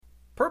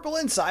Purple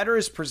Insider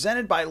is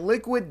presented by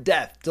Liquid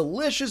Death,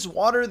 delicious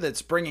water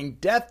that's bringing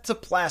death to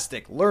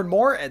plastic. Learn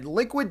more at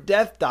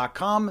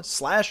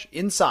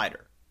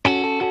liquiddeath.com/insider.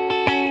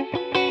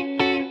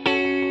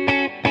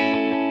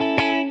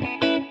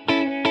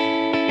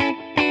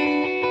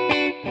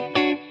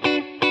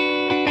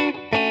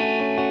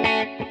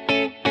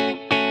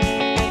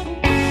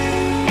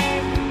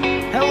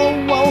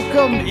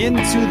 Welcome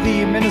into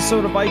the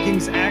Minnesota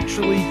Vikings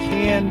Actually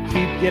Can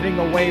Keep Getting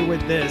Away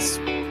with This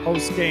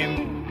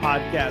post-game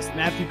podcast.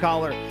 Matthew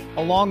Collar,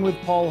 along with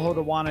Paul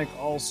Hodowanik.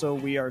 Also,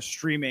 we are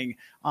streaming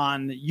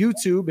on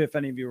YouTube. If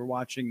any of you are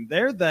watching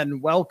there, then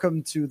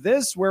welcome to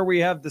this, where we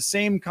have the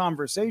same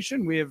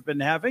conversation we have been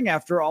having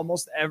after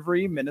almost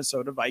every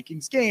Minnesota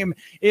Vikings game.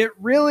 It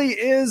really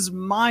is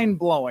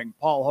mind-blowing,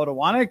 Paul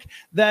Hodowanik,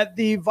 that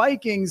the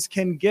Vikings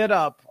can get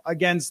up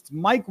against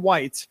Mike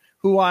White,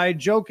 who I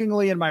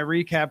jokingly in my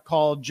recap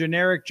called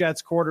generic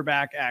Jets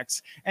quarterback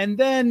X, and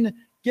then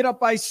get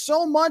up by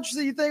so much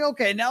that you think,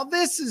 okay, now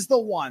this is the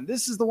one.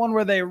 This is the one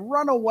where they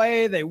run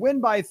away, they win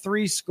by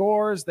 3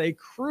 scores, they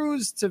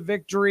cruise to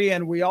victory,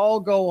 and we all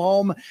go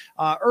home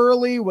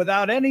early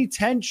without any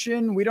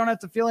tension. We don't have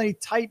to feel any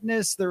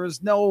tightness. There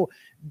is no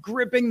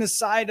gripping the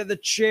side of the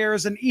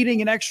chairs and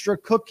eating an extra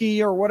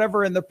cookie or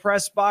whatever in the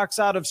press box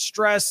out of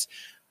stress.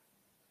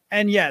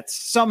 And yet,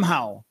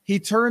 somehow, he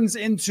turns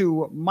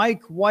into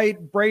Mike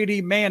White,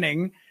 Brady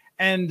Manning,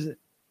 and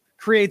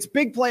creates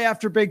big play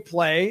after big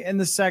play in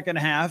the second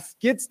half,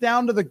 gets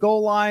down to the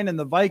goal line, and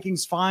the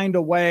Vikings find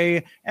a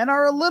way and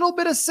are a little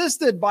bit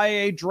assisted by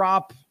a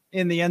drop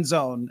in the end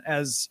zone,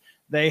 as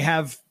they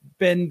have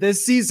been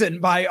this season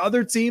by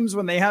other teams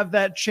when they have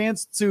that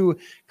chance to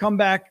come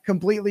back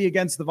completely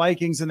against the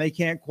Vikings and they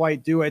can't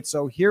quite do it.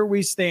 So here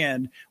we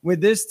stand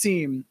with this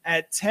team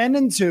at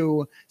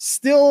 10-2,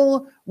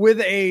 still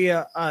with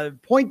a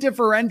point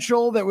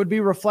differential that would be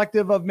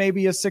reflective of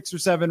maybe a 6 or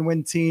 7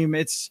 win team.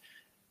 It's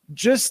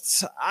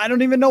just, I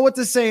don't even know what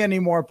to say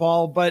anymore,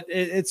 Paul, but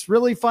it's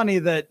really funny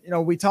that, you know,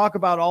 we talk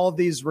about all of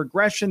these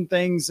regression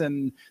things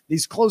and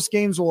these close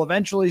games will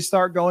eventually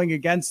start going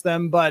against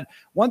them. But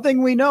one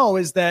thing we know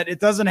is that it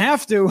doesn't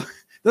have to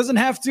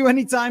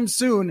anytime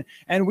soon.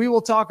 And we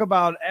will talk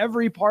about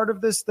every part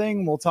of this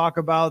thing. We'll talk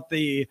about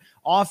the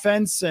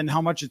offense and how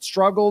much it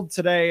struggled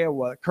today.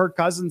 Kirk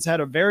Cousins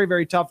had a very,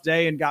 very tough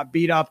day and got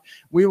beat up.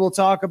 We will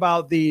talk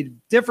about the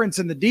difference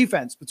in the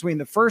defense between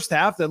the first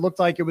half that looked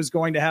like it was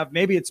going to have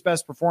maybe its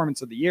best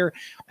performance of the year,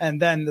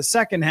 and then the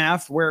second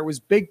half where it was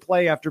big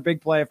play after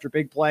big play after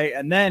big play,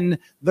 and then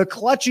the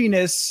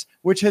clutchiness,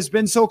 which has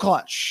been so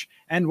clutch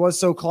and was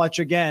so clutch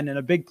again in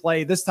a big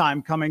play, this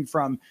time coming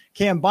from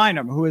Cam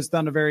Bynum, who has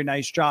done a very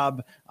nice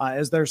job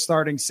as their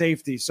starting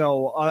safety.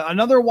 So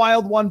another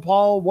wild one,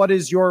 Paul. What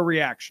is your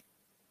reaction?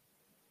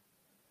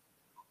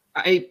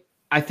 I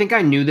think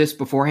I knew this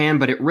beforehand,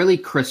 but it really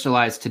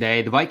crystallized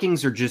today. The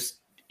Vikings are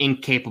just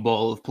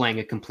incapable of playing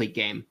a complete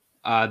game.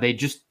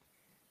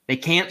 They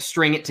can't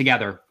string it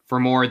together for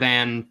more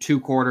than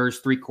 2 quarters,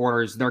 3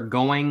 quarters. They're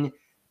going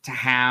to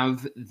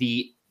have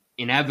the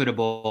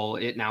inevitable,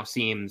 it now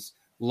seems,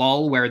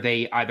 lull where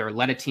they either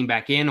let a team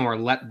back in or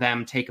let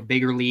them take a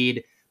bigger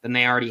lead than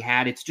they already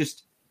had. It's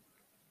just,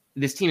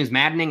 this team is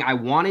maddening. I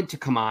wanted to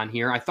come on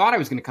here. I thought I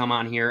was going to come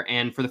on here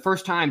and for the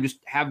first time just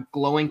have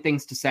glowing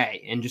things to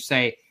say and just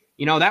say,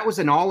 you know, that was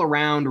an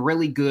all-around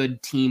really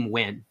good team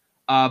win.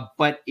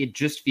 But it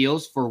just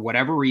feels, for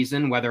whatever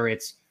reason, whether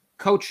it's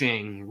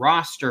coaching,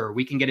 roster,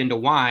 we can get into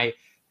why,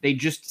 they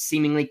just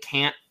seemingly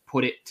can't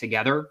put it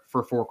together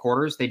for 4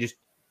 quarters. They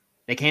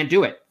can't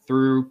do it.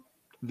 Through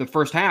the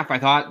first half, I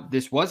thought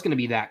this was going to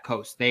be that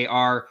coast. They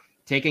are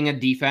taking a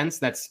defense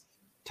that's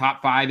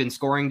top 5 in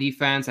scoring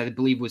defense, I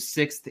believe was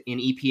 6th in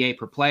EPA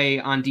per play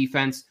on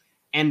defense,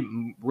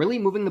 and really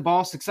moving the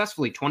ball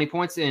successfully. 20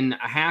 points in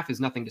a half is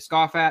nothing to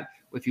scoff at.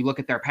 If you look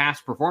at their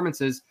past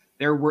performances,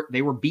 they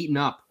were beaten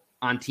up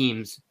on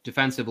teams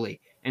defensively.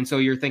 And so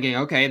you're thinking,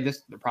 okay, they're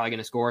probably going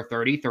to score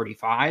 30,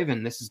 35,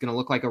 and this is going to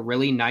look like a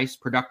really nice,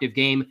 productive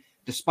game,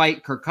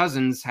 despite Kirk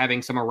Cousins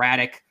having some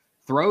erratic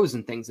throws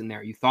and things in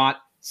there. You thought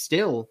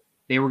still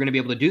they were going to be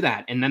able to do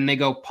that. And then they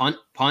go punt,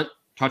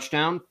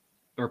 touchdown,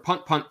 or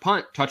punt,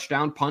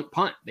 touchdown, punt.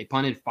 They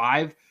punted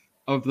 5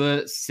 of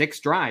the 6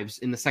 drives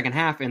in the second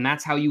half, and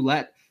that's how you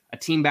let a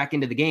team back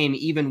into the game,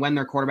 even when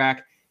their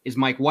quarterback is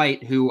Mike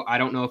White, who I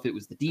don't know if it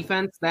was the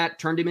defense that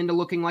turned him into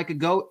looking like a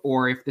GOAT,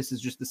 or if this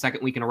is just the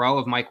second week in a row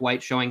of Mike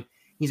White showing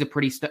he's a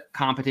pretty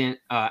competent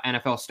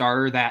NFL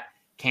starter that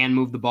can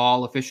move the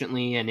ball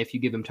efficiently, and if you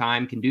give him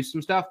time, can do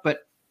some stuff.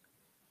 But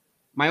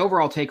my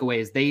overall takeaway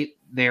is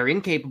they're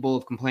incapable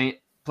of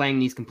playing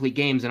these complete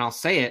games, and I'll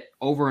say it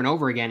over and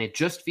over again. It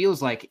just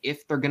feels like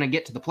if they're going to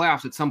get to the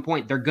playoffs at some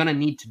point, they're going to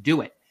need to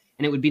do it.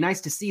 And it would be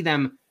nice to see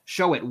them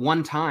show it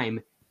one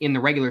time in the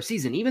regular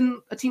season.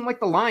 Even a team like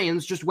the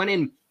Lions just went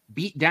in,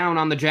 beat down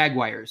on the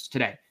Jaguars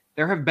today.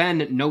 There have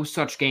been no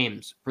such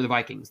games for the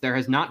Vikings. There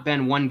has not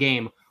been one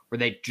game where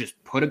they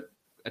just put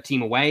a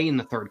team away in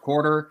the third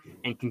quarter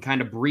and can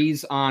kind of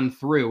breeze on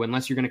through,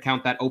 unless you're going to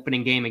count that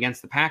opening game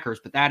against the Packers.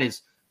 But that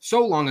is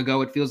so long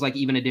ago, it feels like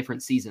even a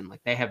different season.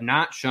 Like they have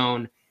not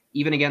shown,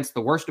 even against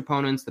the worst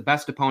opponents, the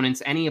best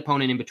opponents, any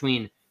opponent in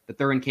between, that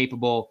they're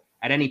incapable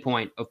at any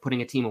point of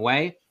putting a team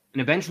away.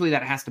 And eventually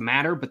that has to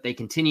matter, but they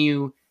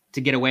continue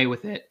to get away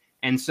with it.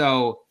 And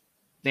so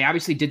they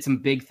obviously did some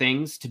big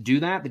things to do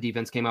that. The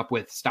defense came up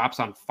with stops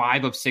on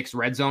 5 of 6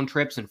 red zone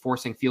trips and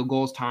forcing field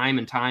goals time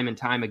and time and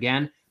time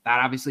again. That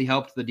obviously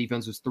helped. The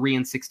defense was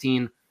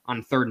 3-16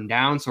 on 3rd and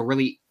down. So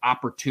really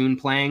opportune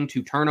playing,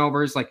 2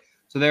 turnovers.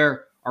 So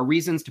there are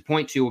reasons to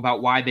point to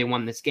about why they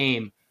won this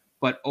game.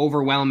 But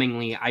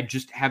overwhelmingly, I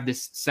just have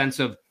this sense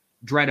of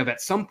dread of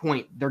at some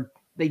point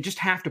they just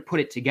have to put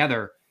it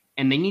together,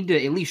 and they need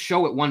to at least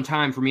show it one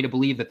time for me to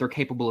believe that they're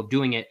capable of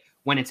doing it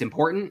when it's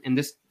important. And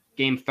this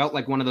game felt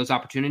like one of those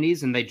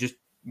opportunities, and they just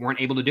weren't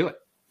able to do it.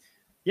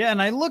 Yeah,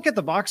 and I look at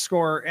the box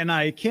score, and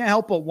I can't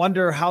help but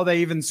wonder how they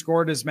even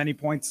scored as many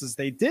points as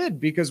they did,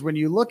 because when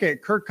you look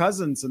at Kirk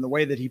Cousins and the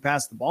way that he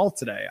passed the ball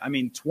today,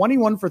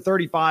 21 for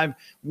 35,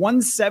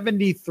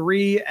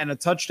 173 and a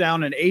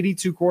touchdown, an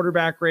 82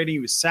 quarterback rating. He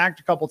was sacked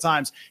a couple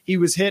times. He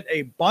was hit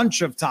a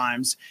bunch of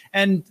times.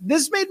 And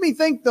this made me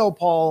think, though,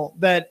 Paul,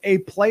 that a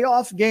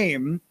playoff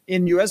game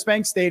in US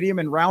Bank Stadium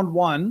in round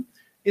 1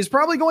 is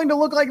probably going to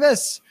look like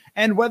this.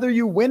 And whether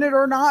you win it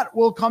or not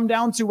will come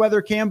down to whether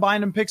Cam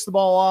Bynum picks the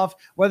ball off,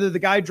 whether the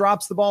guy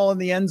drops the ball in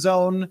the end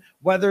zone,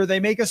 whether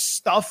they make a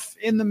stuff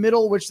in the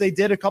middle, which they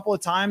did a couple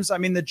of times.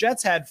 The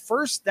Jets had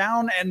 1st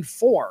down and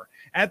 4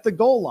 at the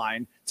goal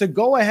line to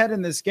go ahead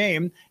in this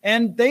game,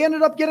 and they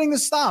ended up getting the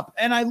stop.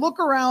 And I look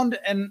around,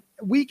 and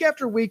week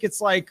after week,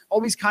 it's like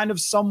always kind of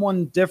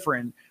someone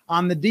different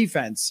on the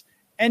defense.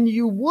 And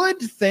you would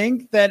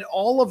think that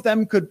all of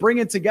them could bring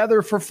it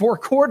together for 4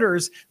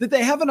 quarters, that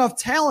they have enough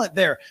talent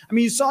there.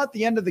 You saw at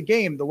the end of the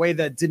game, the way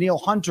that Danielle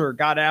Hunter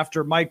got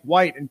after Mike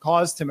White and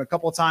caused him a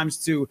couple of times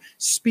to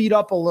speed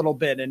up a little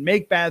bit and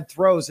make bad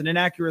throws and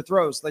inaccurate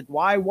throws.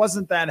 Why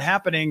wasn't that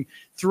happening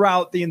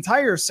throughout the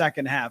entire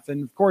second half?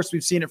 And of course,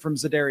 we've seen it from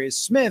Zadarius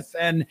Smith.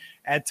 And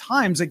at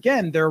times,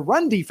 again, their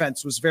run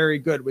defense was very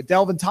good with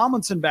Delvin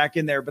Tomlinson back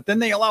in there, but then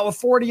they allow a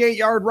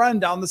 48-yard run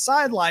down the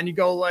sideline. You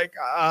go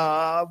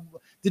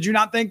did you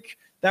not think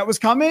that was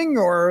coming?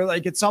 Or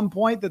at some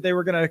point that they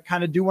were going to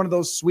kind of do one of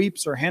those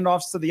sweeps or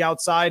handoffs to the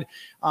outside?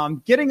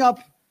 Getting up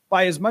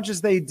by as much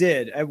as they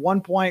did at one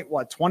point,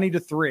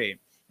 20-3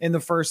 in the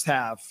first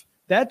half.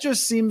 That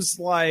just seems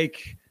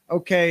like,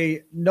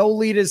 okay, no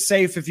lead is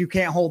safe if you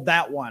can't hold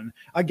that one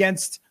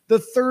against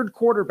the 3rd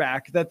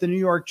quarterback that the New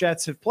York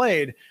Jets have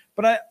played.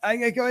 But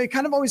it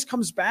kind of always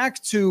comes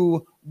back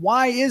to,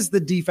 why is the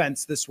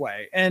defense this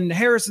way? And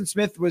Harrison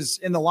Smith was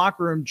in the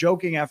locker room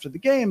joking after the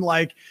game,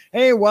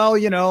 hey, well,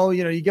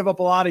 you give up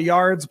a lot of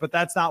yards, but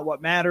that's not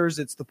what matters.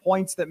 It's the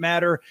points that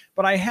matter.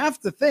 But I have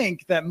to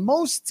think that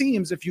most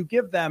teams, if you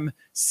give them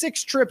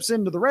 6 trips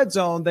into the red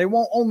zone, they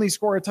won't only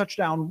score a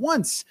touchdown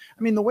once.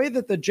 The way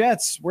that the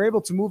Jets were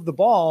able to move the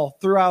ball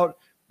throughout,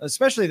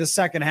 especially the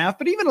second half,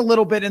 but even a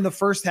little bit in the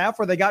first half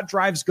where they got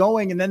drives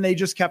going and then they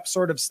just kept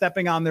sort of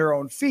stepping on their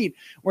own feet,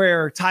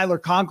 where Tyler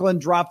Conklin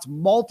dropped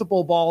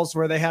multiple balls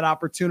where they had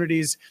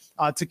opportunities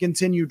to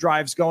continue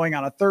drives going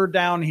on a 3rd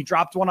down. He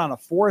dropped one on a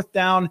 4th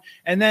down.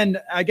 And then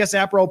I guess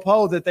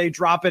apropos that they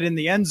drop it in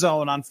the end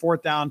zone on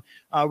 4th down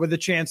with a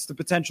chance to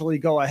potentially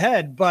go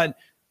ahead. But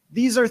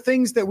these are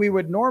things that we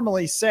would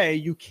normally say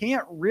you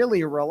can't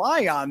really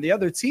rely on the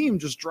other team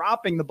just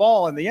dropping the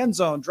ball in the end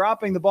zone,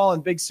 dropping the ball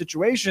in big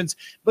situations,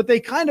 but they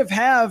kind of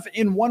have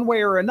in one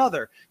way or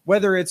another,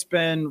 whether it's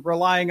been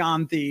relying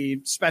on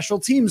the special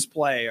teams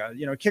play,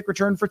 kick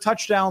return for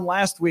touchdown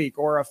last week,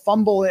 or a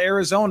fumble at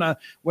Arizona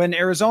when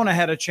Arizona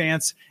had a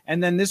chance.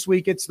 And then this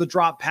week it's the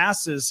drop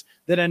passes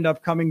that end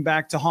up coming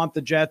back to haunt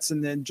the Jets,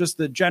 and then just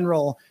the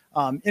general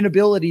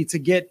inability to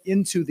get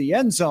into the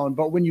end zone.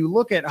 But when you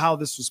look at how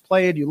this was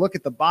played, you look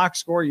at the box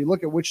score, you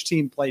look at which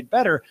team played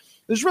better,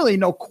 there's really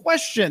no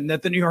question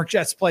that the New York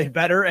Jets played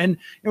better. And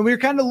we were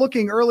kind of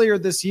looking earlier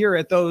this year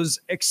at those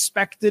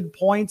expected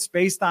points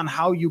based on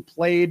how you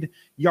played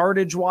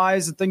yardage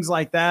wise and things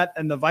like that.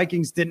 And the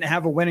Vikings didn't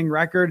have a winning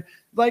record.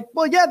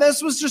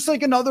 This was just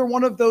another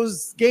one of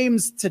those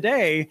games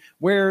today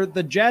where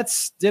the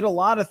Jets did a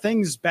lot of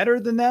things better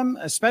than them,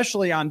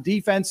 especially on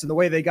defense and the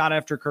way they got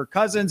after Kirk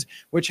Cousins,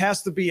 which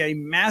has to be a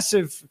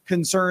massive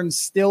concern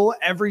still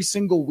every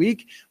single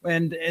week.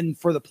 And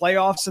for the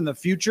playoffs in the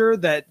future,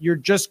 that you're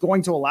just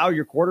going to allow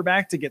your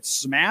quarterback to get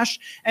smashed.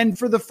 And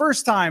for the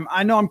first time,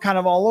 I know I'm kind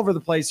of all over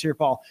the place here,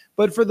 Paul,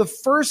 but for the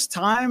first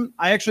time,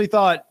 I actually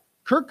thought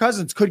Kirk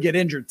Cousins could get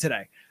injured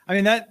today.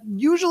 That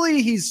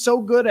usually he's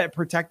so good at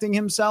protecting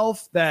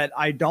himself that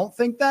I don't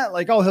think that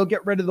he'll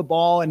get rid of the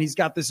ball and he's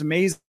got this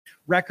amazing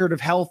record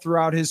of health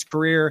throughout his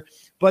career.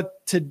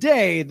 But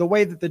today, the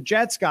way that the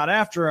Jets got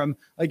after him,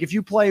 like if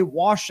you play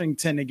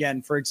Washington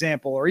again, for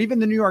example, or even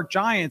the New York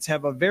Giants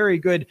have a very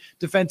good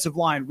defensive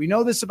line. We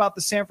know this about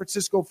the San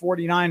Francisco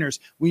 49ers.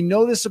 We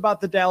know this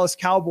about the Dallas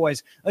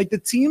Cowboys. Like the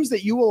teams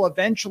that you will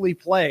eventually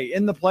play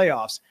in the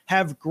playoffs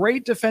have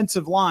great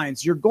defensive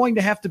lines. You're going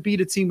to have to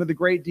beat a team with a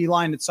great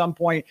D-line at some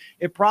point.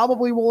 It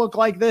probably will look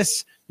like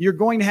this. You're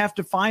going to have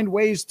to find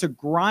ways to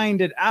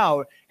grind it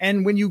out.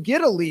 And when you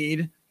get a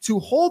lead, to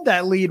hold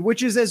that lead,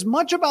 which is as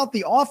much about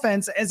the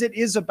offense as it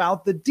is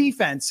about the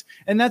defense.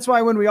 And that's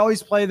why when we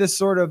always play this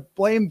sort of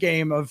blame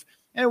game of,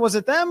 hey, was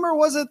it them or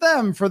was it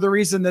them for the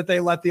reason that they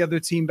let the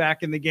other team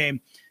back in the game?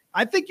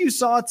 I think you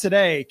saw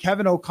today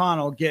Kevin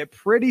O'Connell get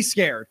pretty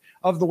scared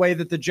of the way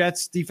that the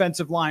Jets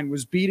defensive line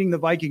was beating the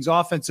Vikings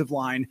offensive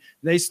line.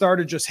 They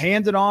started just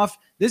handing off.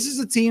 This is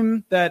a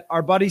team that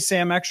our buddy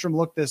Sam Ekstrom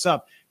looked this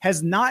up,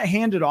 has not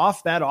handed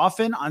off that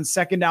often on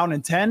 2nd down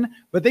and 10,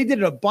 but they did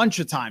it a bunch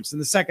of times in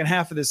the second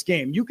half of this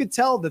game. You could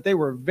tell that they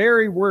were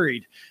very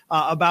worried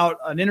about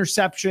an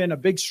interception, a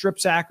big strip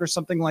sack or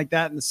something like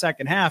that in the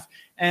second half.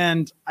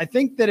 And I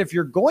think that if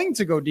you're going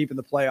to go deep in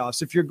the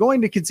playoffs, if you're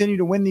going to continue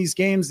to win these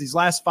games, these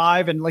last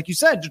 5, and like you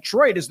said,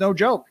 Detroit is no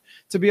joke.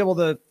 To be able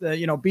to,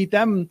 beat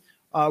them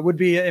would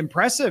be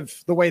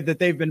impressive the way that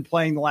they've been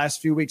playing the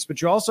last few weeks.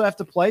 But you also have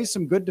to play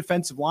some good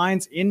defensive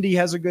lines. Indy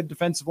has a good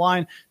defensive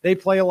line. They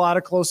play a lot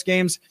of close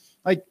games.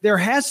 Like there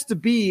has to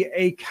be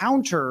a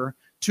counter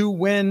to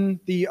when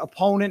the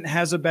opponent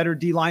has a better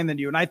D-line than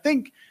you. And I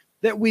think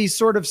that we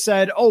sort of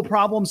said, oh,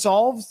 problem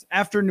solved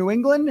after New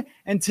England.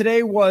 And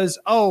today was,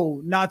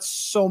 oh, not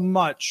so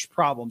much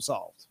problem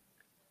solved.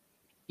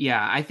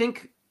 Yeah, I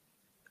think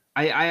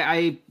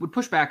I would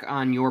push back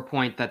on your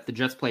point that the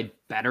Jets played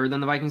better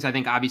than the Vikings. I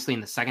think obviously in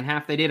the second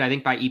half they did. I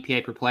think by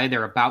EPA per play,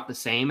 they're about the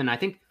same. And I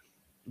think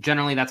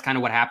generally that's kind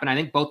of what happened. I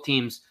think both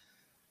teams,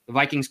 the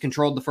Vikings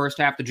controlled the first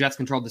half, the Jets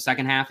controlled the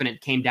second half, and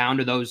it came down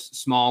to those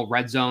small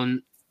red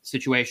zone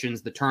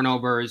situations, the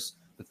turnovers,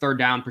 the third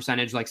down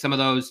percentage, like some of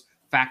those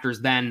factors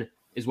then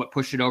is what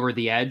pushed it over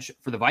the edge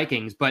for the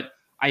Vikings. But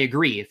I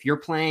agree. If you're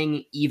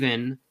playing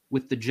even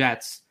with the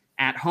Jets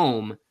at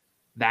home,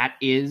 that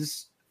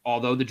is,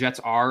 although the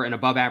Jets are an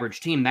above average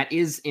team, that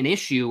is an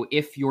issue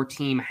if your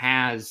team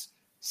has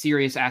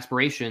serious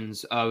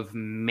aspirations of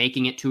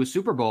making it to a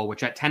Super Bowl,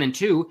 which at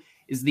 10-2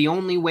 is the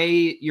only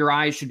way your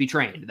eyes should be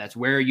trained. That's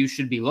where you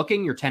should be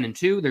looking. You're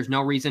 10-2. There's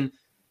no reason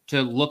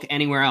to look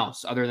anywhere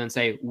else other than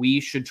say,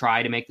 we should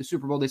try to make the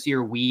Super Bowl this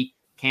year. We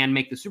can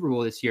make the Super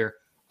Bowl this year.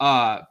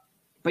 But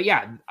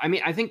yeah, I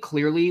mean, I think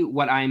clearly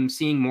what I'm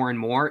seeing more and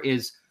more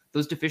is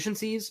those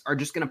deficiencies are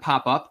just going to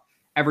pop up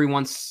every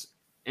once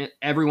in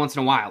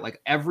a while.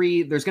 Like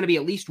there's going to be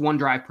at least one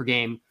drive per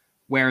game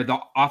where the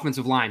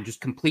offensive line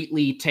just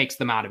completely takes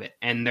them out of it.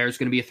 And there's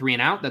going to be a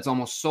 3-and-out. That's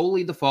almost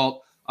solely the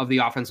fault of the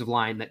offensive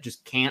line that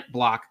just can't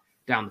block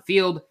down the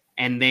field.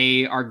 And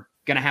they are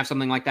going to have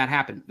something like that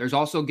happen. There's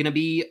also going to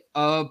be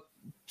a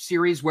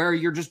series where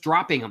you're just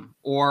dropping them,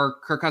 or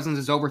Kirk Cousins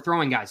is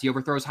overthrowing guys. He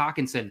overthrows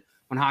Hawkinson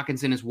when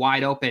Hawkinson is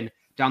wide open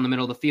down the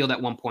middle of the field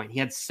at one point. He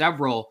had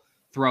several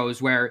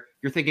throws where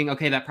you're thinking,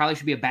 okay, that probably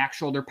should be a back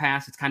shoulder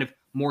pass. It's kind of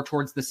more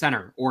towards the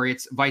center, or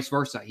it's vice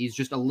versa. He's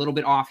just a little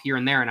bit off here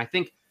and there. And I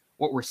think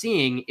what we're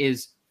seeing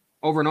is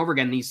over and over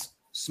again, these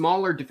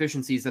smaller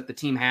deficiencies that the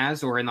team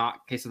has, or in the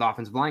case of the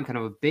offensive line, kind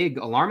of a big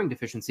alarming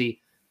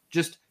deficiency,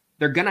 just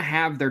they're going to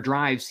have their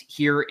drives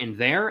here and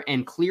there.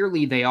 And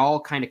clearly they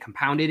all kind of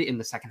compounded in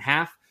the second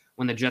half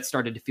when the Jets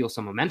started to feel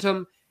some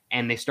momentum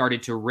and they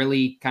started to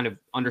really kind of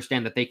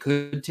understand that they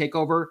could take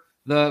over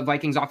the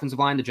Vikings offensive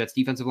line. The Jets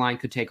defensive line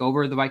could take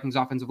over the Vikings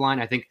offensive line.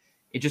 I think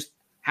it just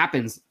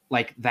happens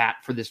like that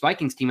for this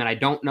Vikings team. And I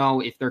don't know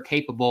if they're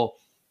capable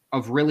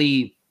of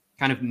really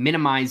kind of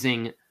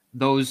minimizing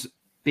those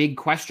big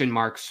question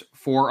marks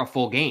for a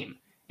full game.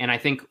 And I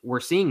think we're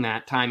seeing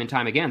that time and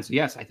time again. So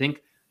yes, I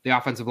think the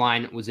offensive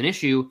line was an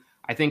issue.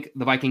 I think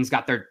the Vikings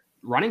got their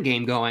running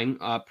game going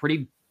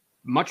pretty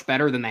much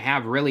better than they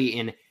have really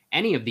in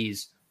any of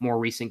these more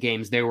recent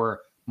games. They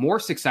were more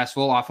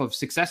successful off of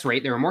success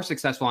rate. They were more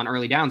successful on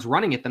early downs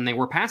running it than they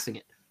were passing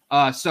it.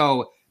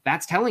 So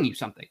that's telling you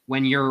something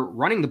when you're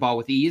running the ball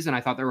with ease. And I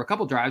thought there were a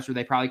couple drives where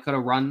they probably could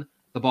have run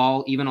the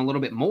ball even a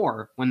little bit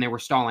more when they were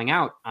stalling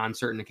out on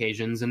certain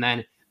occasions. And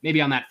then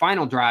maybe on that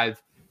final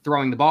drive,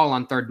 throwing the ball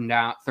on third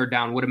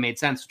down would have made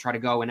sense to try to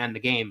go and end the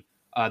game.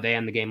 They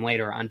end the game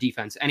later on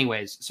defense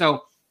anyways.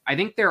 So I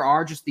think there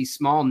are just these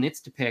small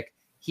nits to pick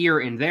here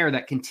and there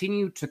that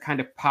continue to kind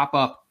of pop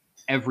up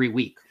every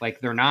week. Like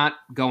they're not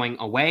going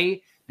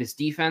away. This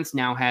defense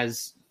now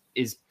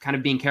is kind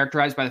of being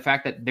characterized by the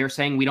fact that they're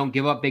saying we don't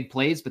give up big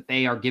plays, but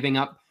they are giving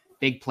up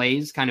big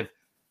plays. Kind of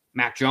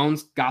Mac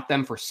Jones got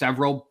them for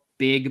several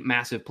big,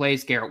 massive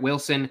plays. Garrett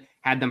Wilson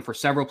had them for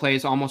several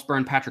plays, almost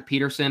burned Patrick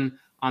Peterson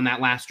on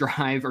that last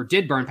drive, or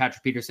did burn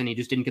Patrick Peterson. He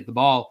just didn't get the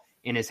ball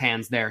in his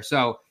hands there.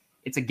 So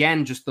it's,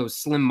 again, just those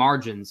slim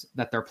margins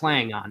that they're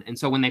playing on. And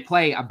so when they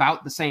play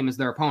about the same as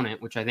their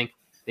opponent, which I think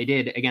they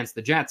did against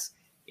the Jets,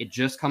 it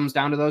just comes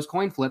down to those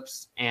coin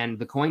flips, and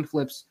the coin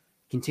flips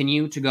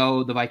continue to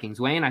go the Vikings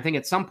way. And I think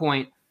at some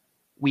point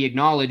we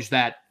acknowledge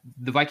that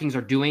the Vikings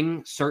are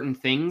doing certain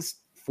things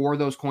for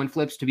those coin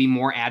flips to be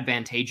more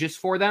advantageous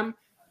for them,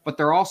 but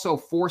they're also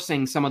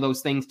forcing some of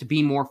those things to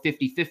be more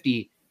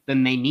 50-50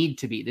 than they need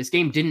to be. This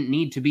game didn't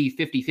need to be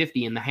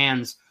 50-50 in the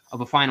hands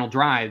of a final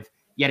drive,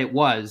 yet it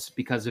was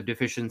because of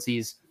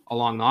deficiencies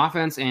along the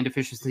offense and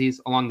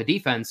deficiencies along the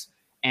defense.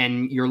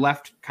 And you're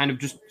left kind of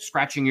just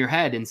scratching your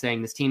head and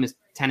saying this team is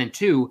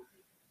 10-2,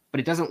 but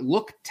it doesn't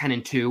look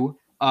 10-2.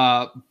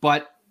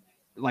 But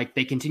like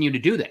they continue to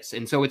do this.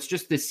 And so it's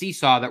just this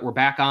seesaw that we're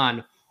back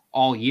on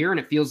all year. And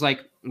it feels like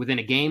within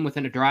a game,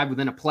 within a drive,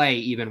 within a play,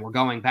 even we're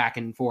going back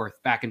and forth.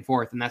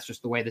 And that's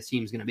just the way this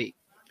team's going to be.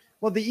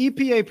 Well, the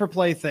EPA per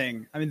play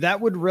thing, I mean,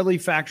 that would really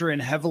factor in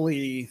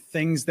heavily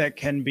things that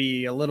can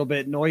be a little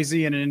bit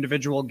noisy in an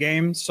individual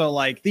game. So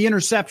like the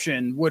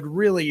interception would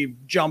really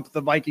jump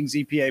the Vikings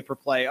EPA per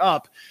play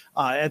up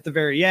at the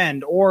very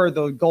end, or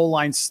the goal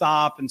line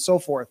stop and so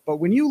forth. But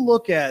when you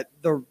look at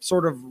the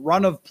sort of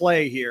run of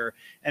play here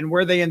and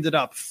where they ended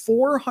up,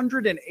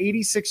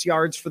 486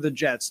 yards for the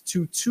Jets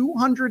to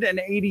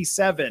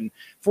 287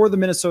 for the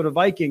Minnesota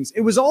Vikings.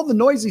 It was all the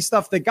noisy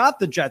stuff that got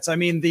the Jets. I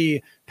mean,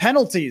 the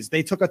penalties,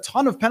 they took a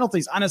ton of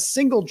penalties on a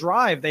single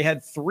drive. They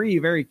had 3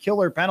 very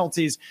killer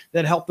penalties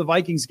that helped the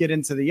Vikings get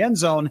into the end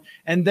zone.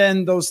 And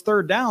then those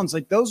third downs,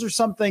 like those are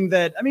something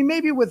that, I mean,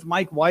 maybe with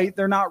Mike White,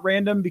 they're not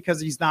random because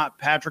he's not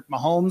Patrick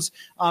Mahomes.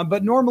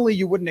 But normally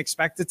you wouldn't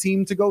expect a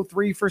team to go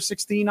 3 for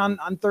 16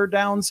 on third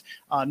downs.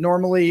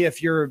 Normally,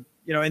 if you're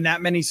in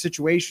that many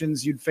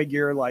situations, you'd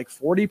figure like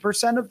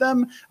 40% of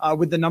them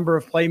with the number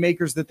of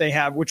playmakers that they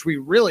have, which we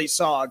really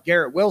saw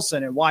Garrett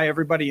Wilson, and why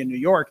everybody in New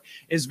York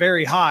is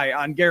very high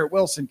on Garrett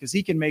Wilson because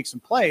he can make some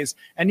plays.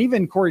 And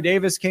even Corey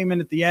Davis came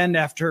in at the end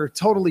after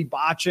totally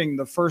botching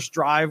the first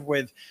drive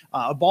with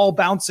a ball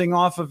bouncing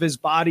off of his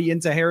body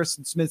into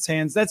Harrison Smith's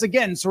hands. That's,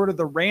 again, sort of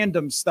the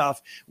random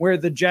stuff where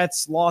the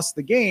Jets lost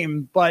the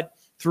game. But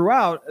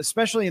throughout,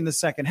 especially in the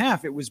second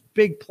half, it was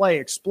big play,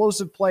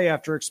 explosive play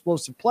after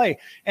explosive play.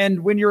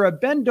 And when you're a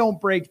bend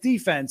don't break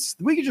defense,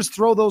 we could just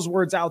throw those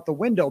words out the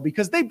window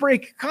because they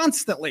break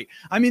constantly.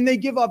 I mean, they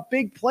give up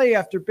big play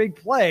after big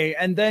play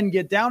and then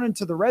get down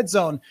into the red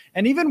zone.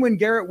 And even when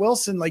Garrett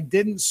Wilson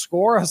didn't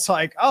score, I was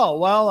like, oh,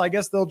 well, I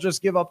guess they'll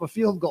just give up a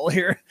field goal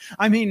here.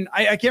 I mean,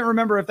 I can't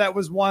remember if that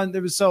was one.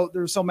 There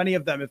were so many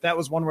of them. If that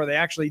was one where they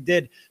actually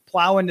did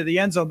plow into the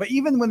end zone. But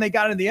even when they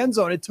got in the end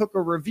zone, it took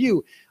a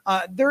review.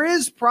 There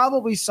is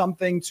probably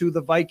something to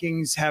the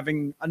Vikings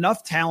having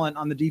enough talent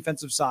on the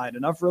defensive side,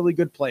 enough really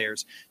good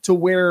players to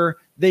where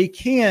they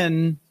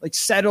can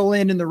settle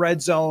in the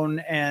red zone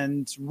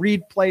and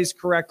read plays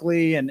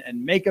correctly and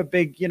make a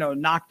big,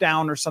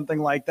 knockdown or something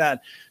like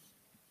that.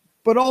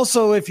 But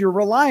also, if you're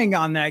relying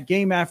on that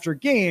game after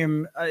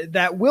game,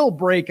 that will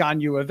break on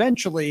you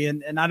eventually.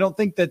 And I don't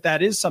think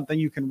that is something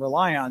you can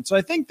rely on. So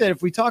I think that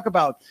if we talk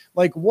about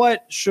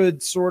what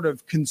should sort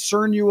of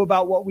concern you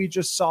about what we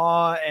just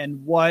saw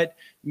and what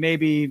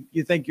maybe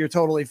you think you're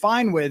totally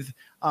fine with,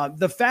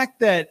 the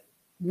fact that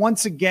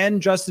once again,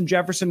 Justin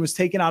Jefferson was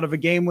taken out of a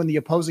game when the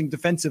opposing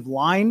defensive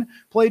line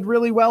played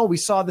really well. We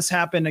saw this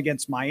happen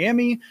against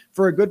Miami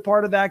for a good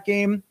part of that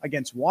game,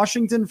 against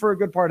Washington for a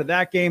good part of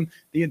that game,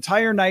 the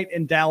entire night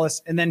in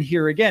Dallas, and then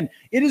here again.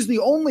 It is the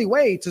only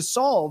way to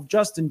solve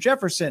Justin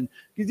Jefferson,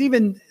 because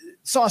even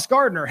Sauce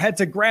Gardner had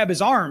to grab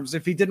his arms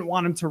if he didn't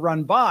want him to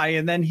run by.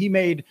 And then he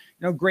made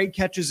great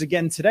catches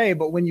again today.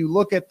 But when you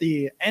look at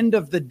the end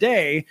of the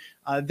day,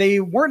 they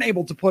weren't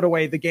able to put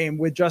away the game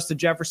with Justin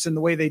Jefferson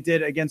the way they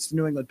did against the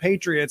New England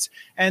Patriots.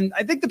 And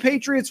I think the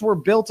Patriots were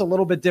built a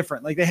little bit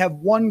different. They have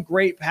one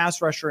great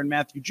pass rusher in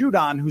Matthew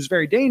Judon, who's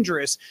very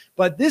dangerous.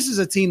 But this is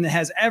a team that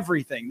has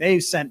everything. They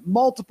sent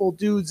multiple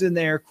dudes in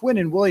there.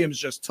 Quinnen Williams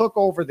just took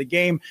over the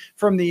game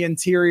from the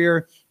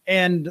interior.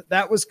 And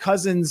that was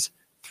Cousins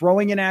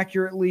throwing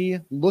inaccurately,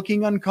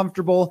 looking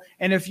uncomfortable.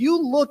 And if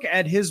you look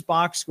at his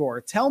box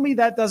score, tell me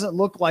that doesn't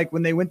look like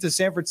when they went to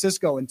San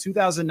Francisco in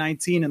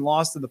 2019 and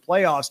lost to the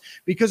playoffs,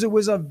 because it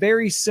was a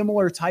very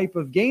similar type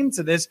of game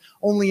to this.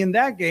 Only in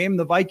that game,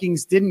 the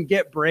Vikings didn't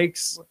get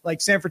breaks,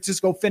 San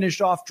Francisco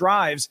finished off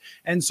drives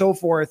and so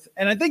forth.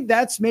 And I think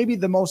that's maybe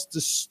the most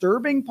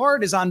disturbing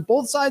part, is on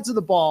both sides of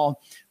the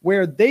ball,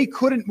 where they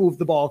couldn't move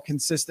the ball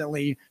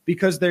consistently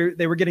because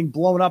they were getting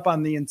blown up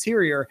on the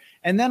interior.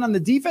 And then on the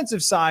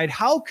defensive side,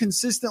 how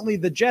consistently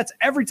the Jets,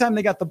 every time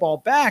they got the ball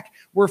back,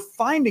 were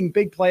finding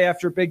big play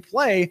after big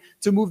play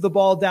to move the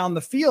ball down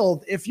the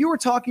field. If you were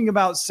talking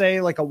about, say,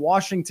 a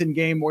Washington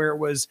game where it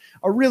was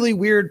a really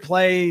weird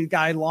play,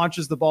 guy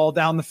launches the ball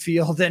down the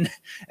field and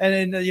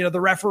the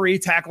referee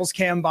tackles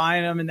Cam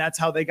Bynum and that's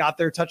how they got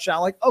their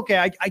touchdown.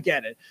 Okay, I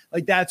get it.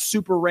 That's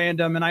super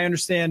random. And I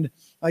understand,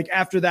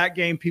 after that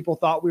game, people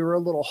thought we were a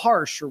little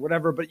harsh or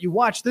whatever, but you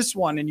watch this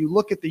one and you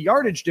look at the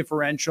yardage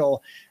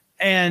differential,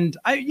 and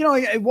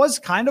it was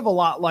kind of a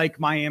lot like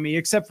Miami,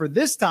 except for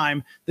this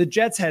time, the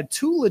Jets had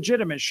 2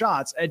 legitimate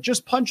shots at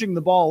just punching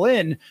the ball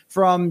in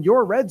from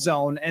your red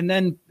zone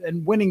and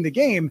winning the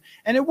game.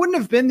 And it wouldn't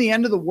have been the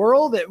end of the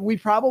world. We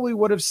probably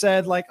would have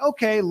said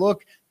okay,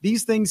 look,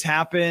 these things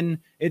happen.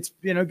 It's,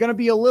 going to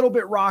be a little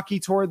bit rocky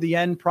toward the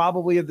end,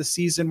 probably, of the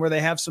season, where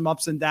they have some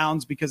ups and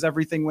downs because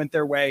everything went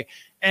their way.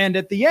 And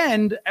at the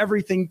end,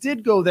 everything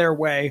did go their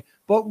way.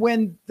 But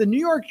when the New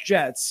York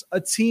Jets,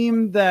 a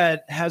team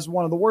that has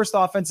one of the worst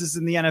offenses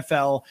in the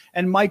NFL,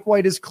 and Mike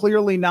White is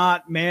clearly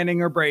not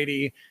Manning or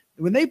Brady,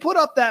 when they put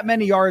up that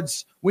many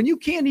yards, when you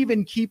can't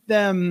even keep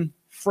them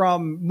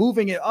from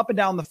moving it up and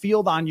down the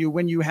field on you,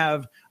 when you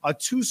have a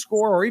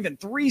 2-score or even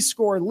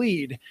 3-score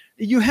lead,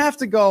 you have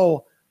to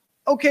go,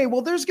 okay,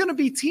 well, there's going to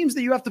be teams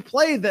that you have to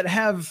play that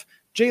have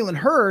Jalen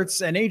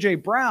Hurts and A.J.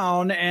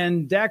 Brown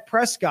and Dak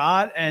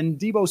Prescott and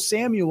Deebo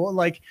Samuel.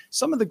 Like,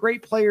 some of the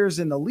great players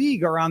in the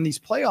league are on these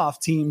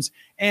playoff teams.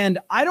 And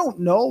I don't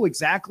know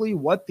exactly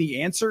what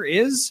the answer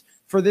is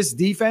for this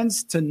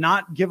defense to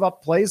not give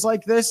up plays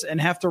like this and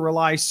have to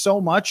rely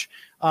so much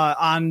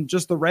on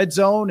just the red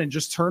zone and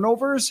just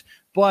turnovers.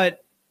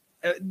 But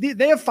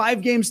they have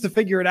 5 games to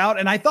figure it out.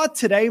 And I thought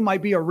today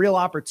might be a real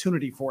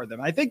opportunity for them.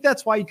 I think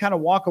that's why you kind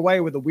of walk away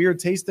with a weird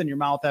taste in your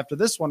mouth after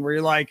this one, where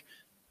you're like,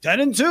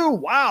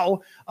 10-2,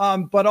 wow.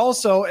 But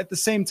also at the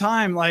same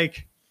time,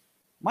 like,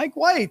 Mike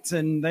White,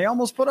 and they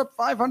almost put up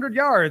 500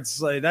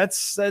 yards. Like,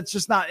 that's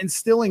just not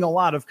instilling a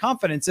lot of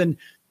confidence. And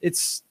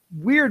it's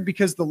weird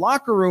because the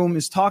locker room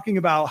is talking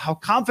about how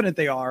confident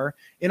they are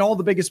in all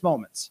the biggest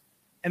moments.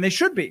 And they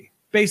should be,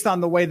 based on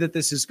the way that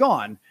this has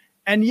gone.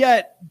 And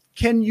yet,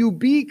 can you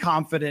be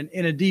confident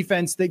in a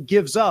defense that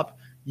gives up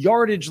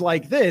yardage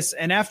like this,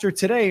 and after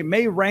today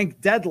may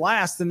rank dead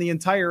last in the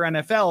entire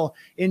NFL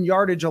in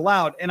yardage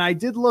allowed? And I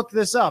did look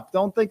this up.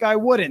 Don't think I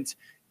wouldn't.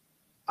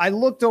 I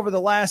looked over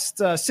the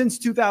last, since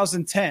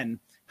 2010,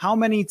 how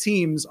many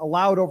teams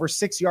allowed over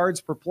 6 yards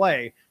per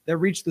play that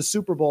reached the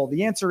Super Bowl.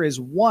 The answer is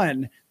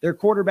 1. Their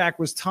quarterback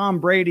was Tom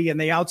Brady, and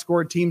they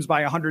outscored teams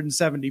by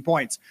 170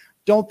 points.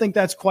 Don't think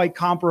that's quite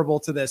comparable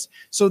to this.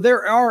 So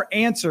there are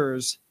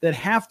answers that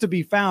have to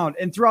be found.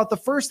 And throughout the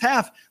first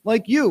half,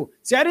 like you,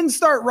 see, I didn't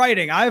start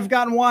writing. I've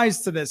gotten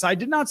wise to this. I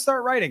did not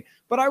start writing,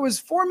 but I was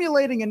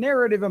formulating a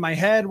narrative in my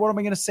head. What am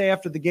I going to say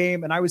after the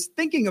game? And I was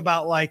thinking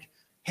about, like,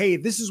 hey,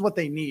 this is what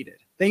they needed.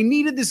 They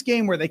needed this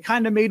game where they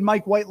kind of made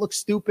Mike White look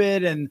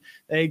stupid, and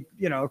they,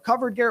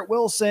 covered Garrett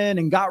Wilson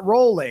and got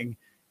rolling.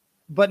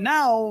 But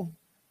now,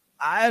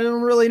 I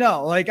don't really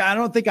know. Like, I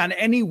don't think on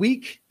any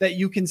week that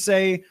you can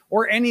say,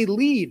 or any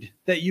lead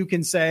that you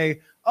can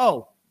say,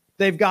 oh,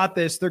 they've got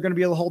this, they're going to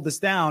be able to hold this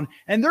down.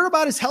 And they're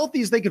about as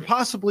healthy as they could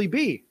possibly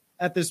be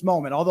at this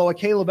moment. Although a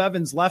Caleb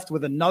Evans left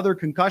with another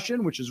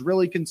concussion, which is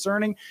really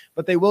concerning,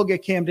 but they will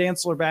get Cam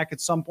Dantzler back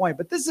at some point.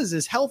 But this is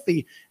as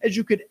healthy as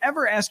you could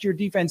ever ask your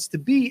defense to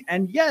be.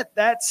 And yet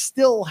that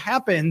still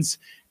happens.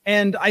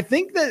 And I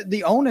think that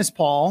the onus,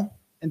 Paul,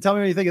 and tell me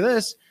what you think of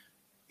this,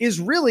 is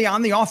really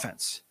on the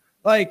offense.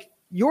 Like,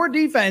 your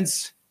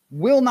defense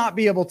will not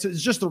be able to,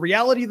 it's just the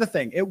reality of the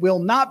thing. It will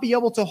not be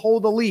able to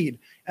hold a lead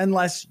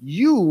unless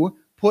you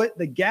put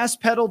the gas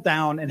pedal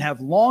down and have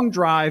long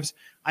drives.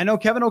 I know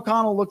Kevin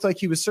O'Connell looked like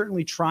he was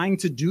certainly trying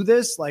to do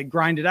this, like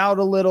grind it out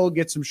a little,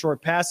 get some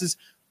short passes,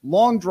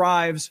 long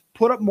drives,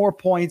 put up more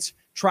points,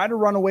 try to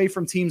run away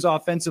from teams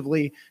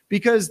offensively,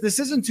 because this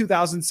isn't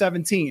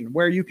 2017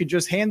 where you could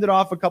just hand it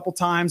off a couple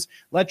times,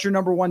 let your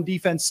number one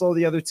defense slow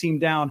the other team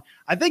down.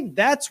 I think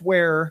that's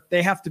where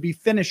they have to be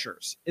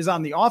finishers, is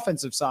on the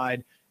offensive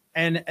side.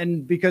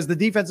 And because the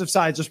defensive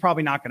side is just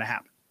probably not going to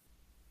happen.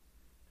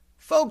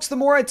 Folks, the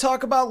more I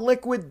talk about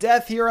Liquid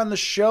Death here on the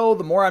show,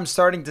 the more I'm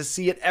starting to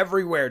see it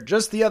everywhere.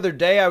 Just the other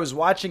day, I was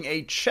watching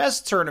a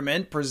chess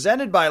tournament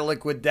presented by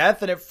Liquid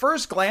Death, and at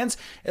first glance,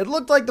 it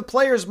looked like the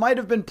players might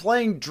have been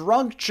playing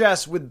drunk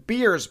chess with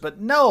beers,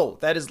 but no,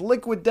 that is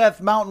Liquid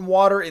Death Mountain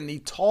Water in the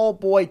Tall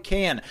Boy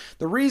can.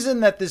 The reason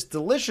that this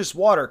delicious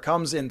water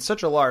comes in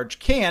such a large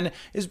can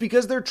is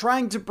because they're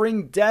trying to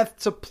bring death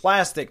to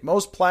plastic.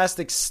 Most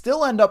plastics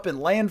still end up in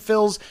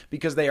landfills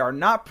because they are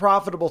not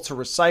profitable to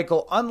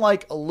recycle,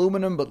 unlike aluminum.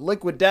 But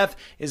Liquid Death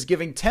is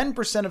giving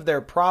 10% of their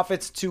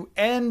profits to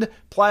end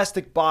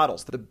plastic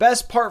bottles. The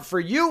best part for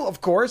you, of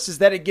course, is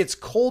that it gets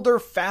colder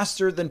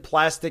faster than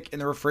plastic in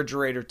the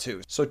refrigerator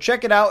too. So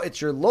check it out.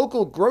 It's your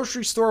local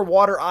grocery store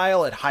water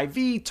aisle at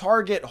Hy-Vee,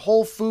 Target,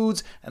 Whole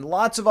Foods, and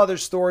lots of other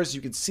stores.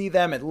 You can see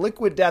them at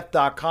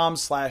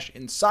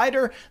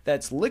liquiddeath.com/insider.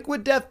 That's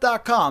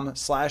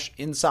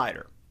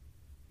liquiddeath.com/insider.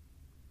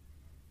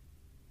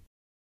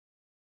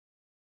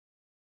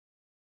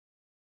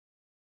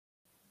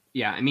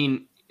 Yeah, I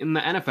mean, in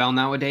the NFL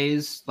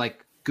nowadays,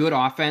 like, good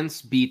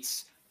offense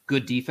beats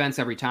good defense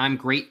every time.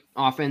 Great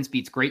offense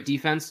beats great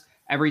defense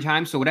every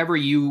time. So whatever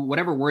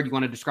word you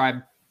want to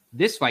describe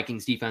this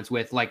Vikings defense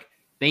with, like,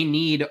 they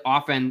need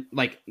offense,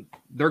 like,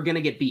 they're going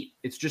to get beat.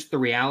 It's just the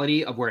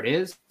reality of where it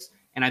is.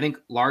 And I think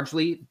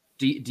largely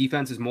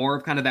defense is more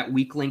of kind of that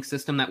weak link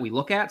system that we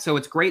look at. So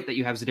it's great that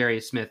you have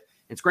Za'Darius Smith.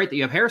 It's great that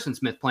you have Harrison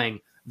Smith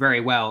playing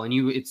very well. And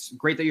it's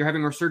great that you're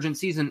having a resurgent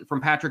season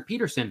from Patrick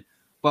Peterson.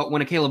 But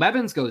when a Caleb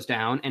Evans goes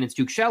down and it's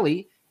Duke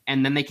Shelley,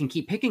 and then they can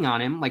keep picking on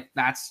him, like,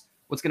 that's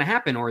what's going to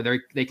happen. Or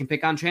they can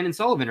pick on Shannon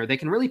Sullivan, or they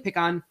can really pick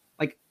on,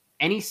 like,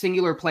 any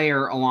singular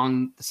player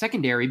along the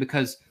secondary,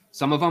 because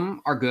Some of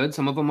them are good,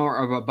 some of them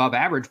are above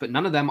average, but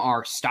none of them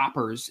are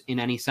stoppers in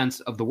any sense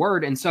of the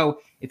word. And so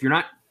if you're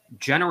not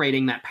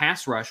generating that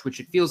pass rush, which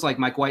it feels like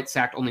Mike White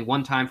sacked only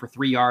one time for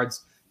 3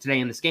 yards today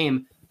in this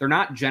game, they're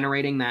not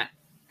generating that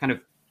kind of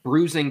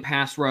bruising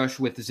pass rush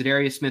with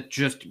Za'Darius Smith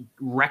just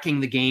wrecking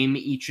the game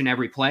each and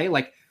every play.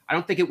 Like, I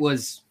don't think it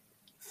was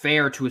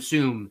fair to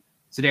assume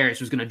Za'Darius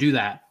was going to do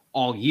that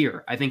all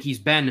year. I think he's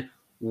been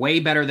way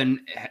better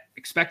than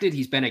expected.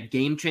 He's been a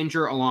game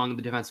changer along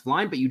the defensive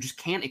line, but you just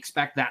can't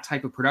expect that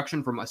type of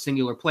production from a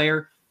singular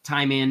player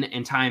time in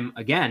and time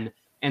again.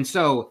 And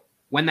so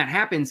when that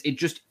happens, it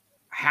just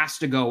has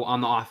to go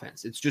on the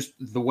offense. It's just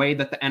the way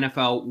that the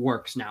NFL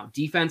works now.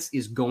 Defense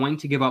is going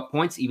to give up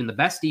points, even the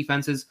best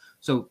defenses.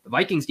 So the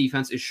Vikings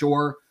defense is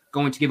sure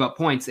going to give up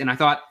points. And I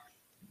thought,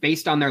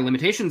 based on their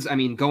limitations, I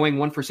mean, going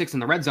 1 for 6 in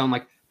the red zone,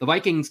 like, the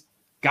Vikings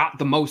got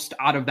the most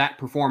out of that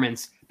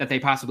performance that they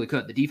possibly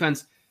could. The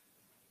defense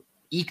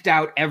eked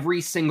out every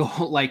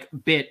single like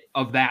bit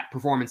of that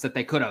performance that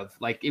they could have.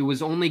 Like, it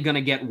was only going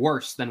to get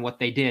worse than what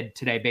they did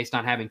today based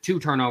on having 2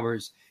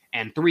 turnovers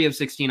and 3 of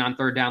 16 on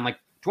third down. Like,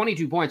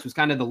 22 points was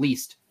kind of the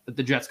least that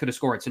the Jets could have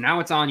scored. So now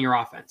it's on your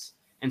offense.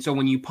 And so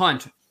when you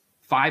punt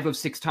 5 of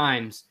 6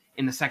 times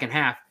in the second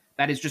half,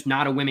 that is just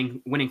not a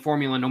winning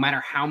formula, no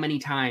matter how many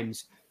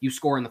times you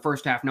score in the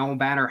first half, no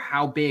matter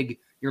how big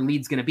your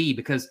lead's going to be,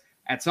 because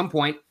at some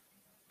point,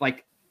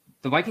 like,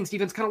 the Vikings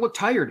defense kind of looked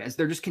tired as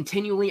they're just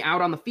continually out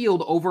on the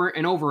field over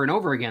and over and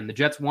over again. The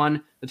Jets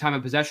won the time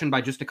of possession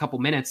by just a couple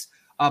minutes,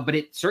 but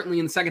it certainly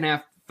in the second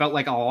half felt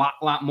like a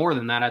lot more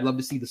than that. I'd love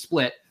to see the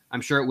split.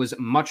 I'm sure it was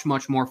much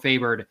more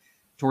favored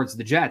towards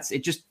the Jets.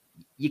 It just,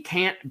 you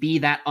can't be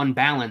that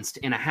unbalanced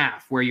in a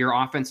half where your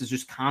offense is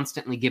just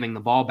constantly giving the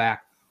ball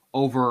back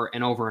over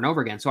and over and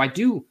over again. So I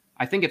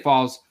think it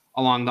falls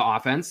along the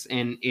offense,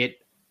 and it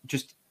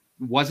just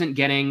wasn't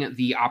getting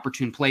the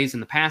opportune plays in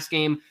the pass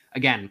game.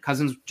 Again,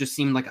 Cousins just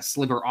seemed like a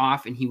sliver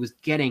off, and he was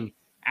getting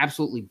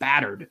absolutely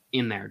battered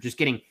in there, just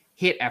getting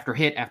hit after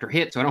hit after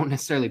hit. So I don't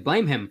necessarily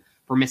blame him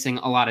for missing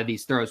a lot of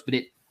these throws, but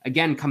it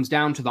again comes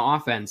down to the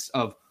offense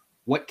of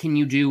what can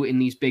you do in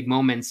these big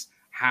moments?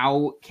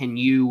 How can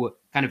you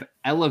kind of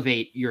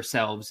elevate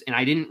yourselves? And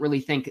I didn't really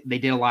think they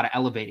did a lot of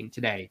elevating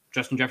today.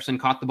 Justin Jefferson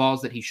caught the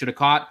balls that he should have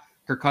caught.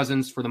 Kirk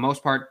Cousins, for the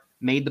most part,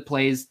 made the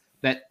plays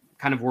that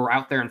kind of were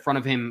out there in front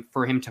of him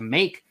for him to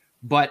make,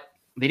 but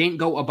they didn't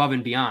go above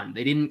and beyond.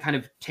 They didn't kind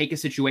of take a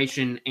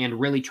situation and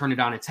really turn it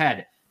on its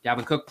head.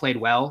 Dalvin Cook played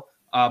well,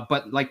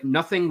 but like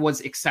nothing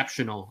was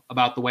exceptional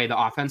about the way the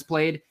offense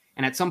played.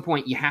 And at some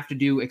point you have to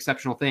do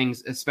exceptional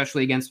things,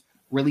 especially against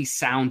really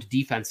sound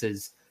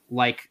defenses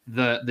like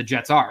the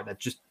Jets are. That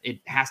just, it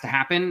has to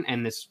happen.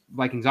 And this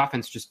Vikings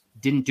offense just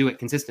didn't do it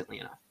consistently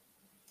enough.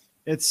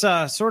 It's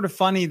sort of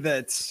funny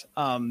that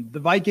the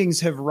Vikings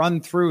have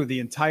run through the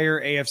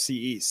entire AFC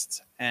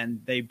East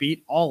and they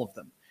beat all of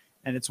them.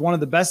 And it's one of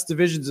the best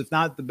divisions, if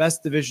not the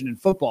best division in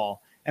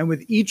football. And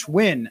with each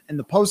win in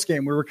the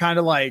postgame, we were kind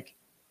of like,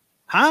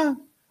 huh?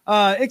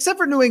 Except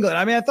for New England.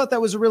 I mean, I thought that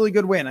was a really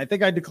good win. I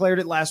think I declared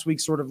it last week,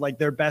 sort of like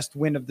their best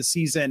win of the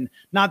season.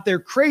 Not their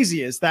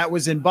craziest. That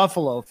was in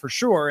Buffalo for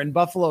sure. And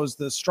Buffalo's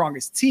the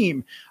strongest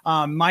team.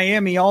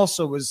 Miami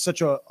also was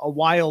such a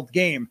wild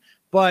game.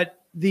 But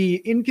the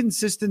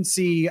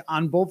inconsistency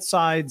on both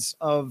sides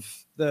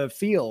of the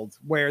field,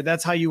 where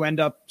that's how you end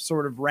up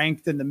sort of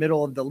ranked in the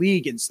middle of the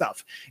league and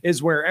stuff,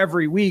 is where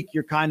every week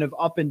you're kind of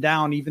up and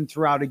down even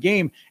throughout a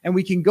game. And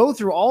we can go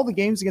through all the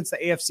games against the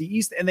AFC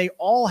East and they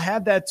all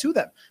had that to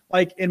them.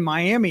 Like in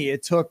Miami,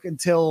 it took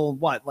until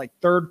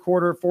third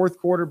quarter, fourth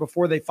quarter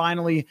before they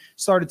finally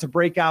started to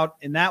break out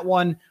in that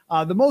one.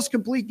 The most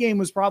complete game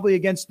was probably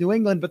against New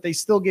England, but they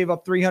still gave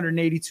up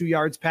 382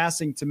 yards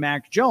passing to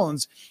Mac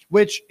Jones,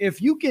 which if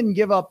you can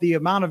give up the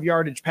amount of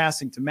yardage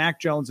passing to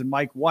Mac Jones and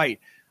Mike White,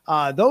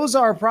 those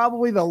are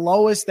probably the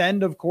lowest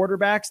end of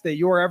quarterbacks that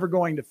you're ever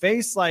going to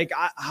face. Like,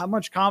 how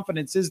much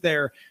confidence is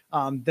there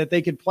that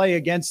they could play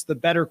against the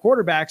better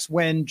quarterbacks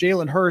when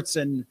Jalen Hurts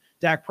and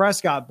Dak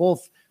Prescott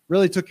both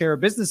really took care of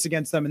business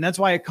against them? And that's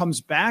why it comes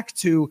back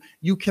to,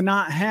 you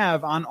cannot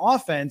have on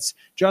offense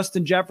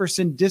Justin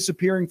Jefferson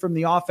disappearing from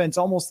the offense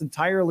almost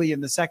entirely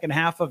in the second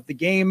half of the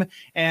game.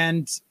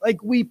 And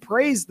like, we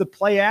praise the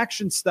play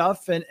action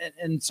stuff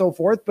and so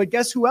forth, but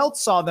guess who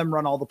else saw them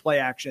run all the play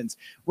actions?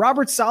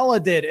 Robert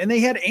Saleh did, and they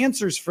had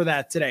answers for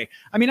that today.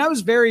 I mean, I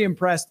was very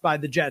impressed by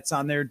the Jets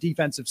on their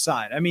defensive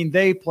side. I mean,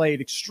 they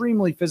played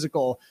extremely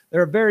physical.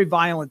 They're a very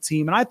violent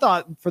team. And I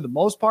thought for the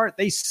most part,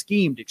 they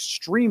schemed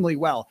extremely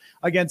well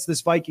against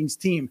this Vikings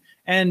team.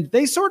 And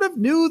they sort of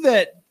knew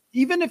that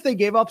even if they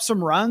gave up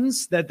some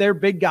runs, that their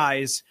big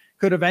guys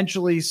could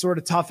eventually sort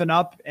of toughen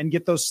up and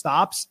get those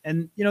stops.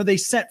 And, you know, they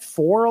set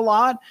 4 a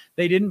lot.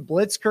 They didn't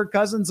blitz Kirk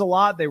Cousins a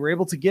lot. They were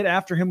able to get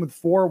after him with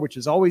 4, which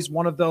is always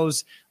one of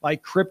those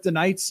like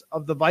kryptonites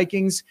of the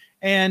Vikings.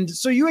 And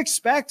so you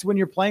expect when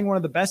you're playing one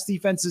of the best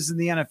defenses in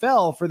the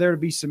NFL for there to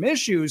be some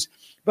issues.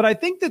 But I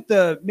think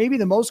that maybe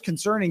the most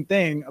concerning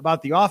thing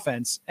about the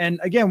offense, and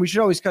again, we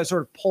should always kind of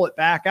sort of pull it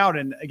back out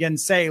and again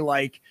say,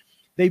 like,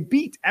 They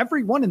beat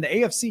everyone in the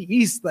AFC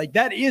East. Like,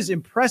 that is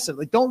impressive.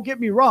 Like, don't get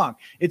me wrong.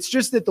 It's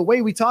just that the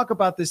way we talk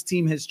about this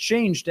team has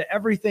changed.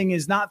 Everything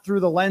is not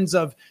through the lens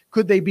of,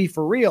 could they be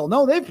for real?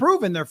 No, they've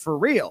proven they're for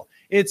real.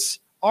 It's,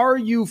 are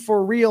you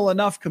for real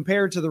enough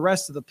compared to the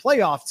rest of the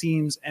playoff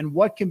teams, and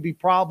what can be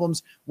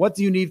problems? What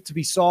do you need to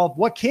be solved?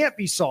 What can't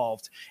be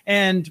solved?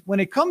 And when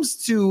it comes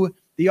to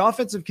the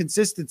offensive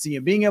consistency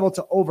and being able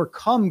to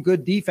overcome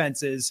good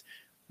defenses,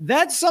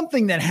 that's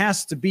something that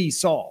has to be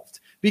solved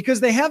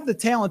because they have the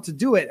talent to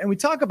do it. And we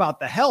talk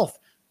about the health.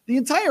 The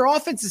entire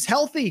offense is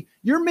healthy.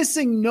 You're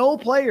missing no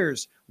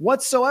players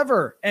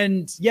whatsoever.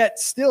 And yet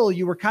still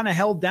you were kind of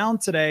held down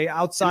today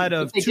outside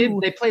of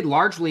they played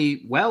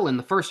largely well in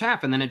the first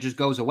half, and then it just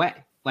goes away.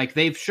 Like,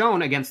 they've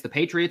shown against the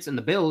Patriots and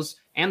the Bills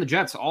and the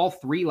Jets, all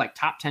three like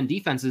top 10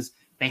 defenses,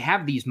 they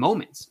have these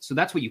moments. So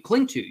that's what you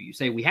cling to. You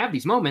say, we have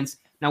these moments.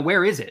 Now,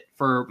 where is it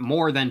for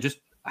more than just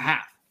a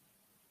half?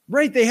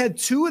 Right. They had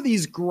two of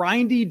these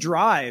grindy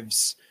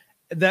drives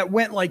that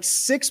went like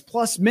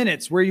 6+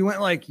 minutes where you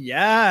went like,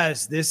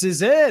 yes, this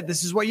is it.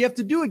 This is what you have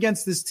to do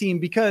against this team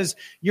because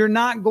you're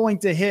not going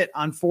to hit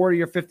on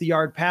 40 or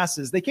 50-yard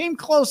passes. They came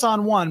close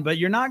on one, but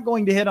you're not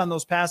going to hit on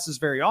those passes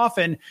very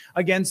often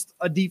against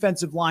a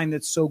defensive line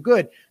that's so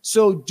good.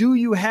 So do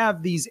you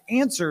have these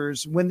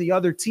answers when the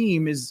other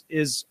team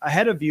is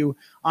ahead of you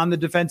on the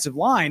defensive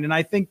line? And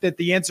I think that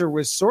the answer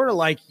was sort of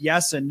like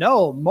yes and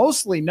no,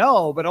 mostly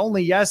no, but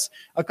only yes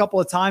a couple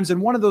of times. And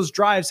one of those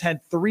drives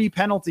had 3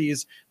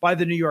 penalties by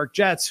the New York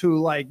Jets, who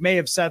like may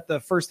have set the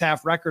first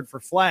half record for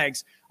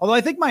flags. Although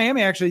I think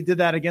Miami actually did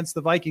that against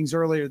the Vikings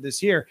earlier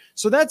this year.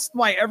 So that's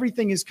why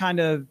everything is kind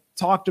of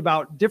talked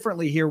about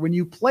differently here when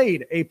you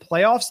played a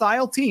playoff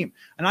style team.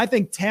 And I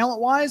think talent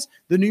wise,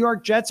 the New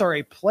York Jets are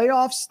a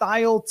playoff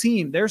style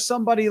team. They're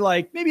somebody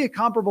like maybe a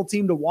comparable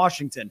team to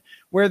Washington,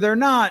 where they're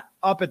not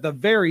up at the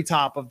very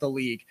top of the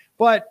league,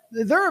 but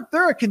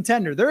they're a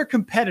contender. They're a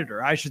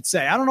competitor, I should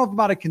say. I don't know if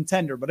about a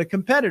contender, but a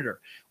competitor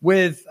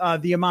with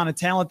the amount of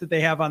talent that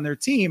they have on their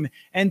team.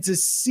 And to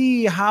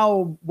see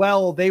how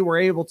well they were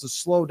able to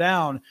slow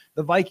down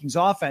the Vikings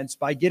offense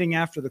by getting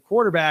after the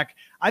quarterback,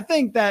 I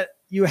think that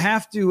you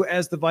have to,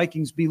 as the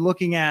Vikings, be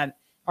looking at,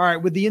 all right,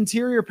 with the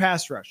interior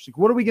pass rush, like,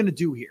 what are we going to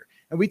do here?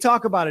 And we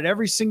talk about it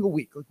every single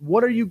week. Like,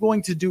 what are you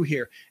going to do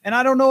here? And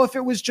I don't know if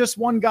it was just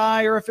one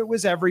guy or if it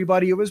was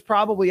everybody. It was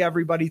probably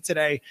everybody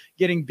today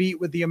getting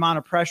beat with the amount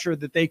of pressure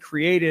that they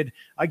created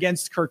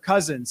against Kirk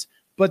Cousins.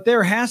 But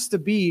there has to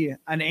be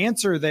an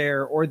answer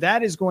there, or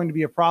that is going to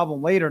be a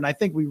problem later. And I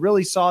think we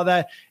really saw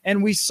that.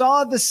 And we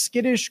saw the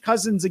skittish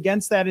Cousins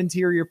against that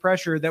interior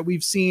pressure that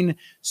we've seen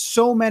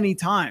so many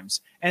times.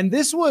 And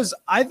this was,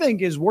 I think,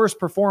 his worst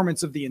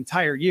performance of the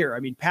entire year. I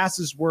mean,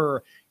 passes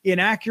were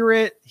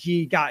inaccurate.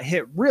 He got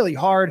hit really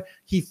hard.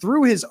 He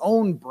threw his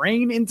own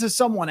brain into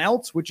someone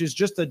else, which is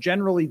just a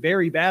generally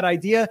very bad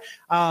idea.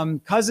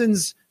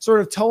 Cousins sort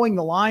of towing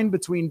the line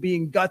between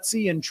being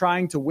gutsy and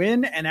trying to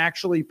win and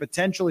actually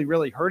potentially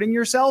really hurting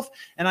yourself.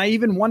 And I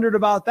even wondered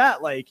about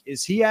that. Like,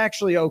 is he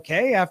actually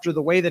okay after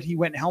the way that he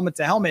went helmet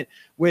to helmet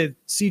with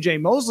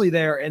CJ Mosley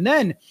there? And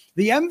then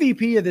the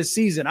MVP of this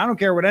season, I don't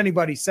care what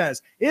anybody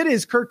says, it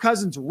is Kirk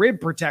Cousins'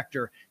 rib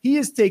protector. He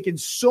has taken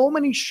so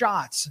many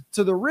shots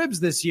to the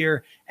ribs this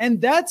year. And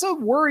that's a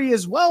worry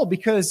as well,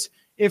 because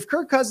if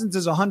Kirk Cousins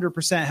is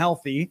 100%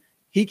 healthy,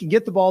 he can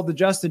get the ball to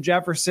Justin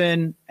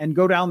Jefferson and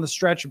go down the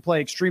stretch and play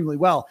extremely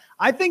well.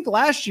 I think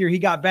last year he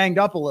got banged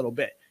up a little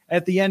bit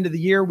at the end of the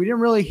year. We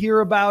didn't really hear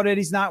about it.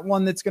 He's not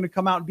one that's going to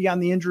come out and be on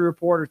the injury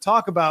report or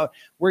talk about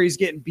where he's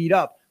getting beat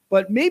up.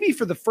 But maybe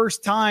for the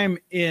first time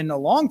in a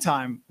long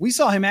time, we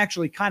saw him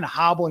actually kind of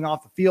hobbling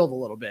off the field a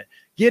little bit,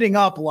 getting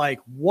up like,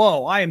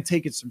 whoa, I am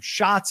taking some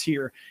shots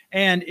here.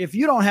 And if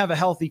you don't have a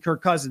healthy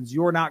Kirk Cousins,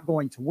 you're not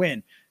going to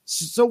win.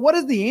 So what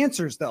are the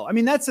answers, though? I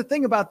mean, that's the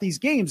thing about these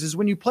games is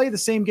when you play the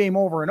same game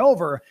over and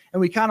over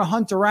and we kind of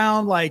hunt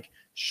around like,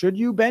 should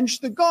you bench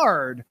the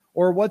guard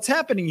or what's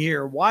happening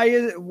here? Why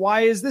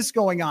is this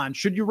going on?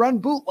 Should you run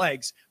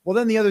bootlegs? Well,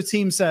 then the other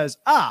team says,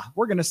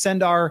 we're going to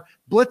send our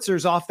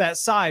blitzers off that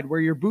side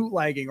where you're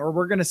bootlegging, or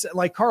we're going to,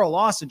 like Carl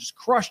Lawson just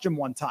crushed him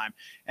one time.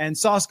 And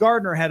Sauce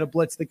Gardner had a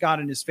blitz that got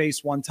in his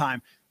face one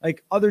time.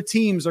 Like, other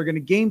teams are going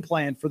to game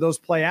plan for those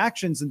play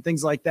actions and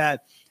things like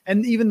that.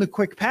 And even the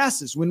quick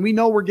passes, when we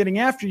know we're getting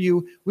after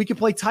you, we can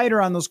play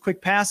tighter on those quick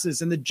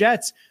passes. And the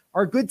Jets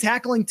are a good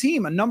tackling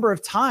team. A number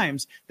of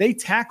times they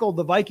tackled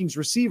the Vikings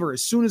receiver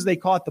as soon as they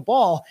caught the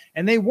ball,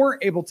 and they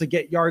weren't able to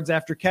get yards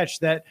after catch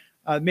that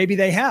maybe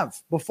they have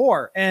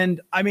before. And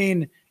I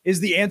mean,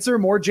 is the answer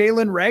more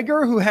Jalen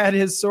Reagor, who had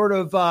his sort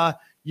of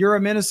you're a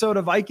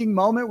Minnesota Viking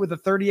moment with a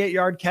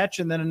 38-yard catch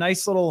and then a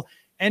nice little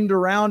end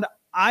around?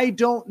 I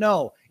don't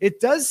know. It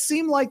does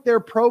seem like they're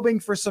probing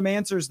for some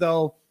answers,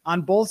 though,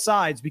 on both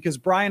sides, because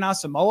Brian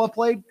Asamoah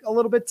played a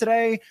little bit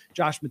today.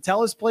 Josh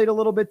Metellus played a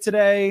little bit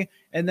today.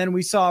 And then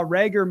we saw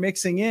Reagor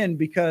mixing in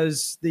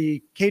because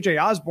the KJ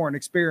Osborne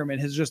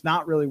experiment has just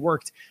not really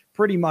worked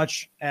pretty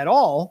much at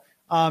all.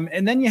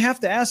 And then you have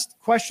to ask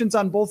questions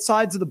on both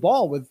sides of the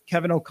ball with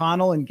Kevin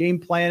O'Connell and game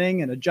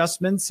planning and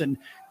adjustments, and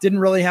didn't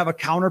really have a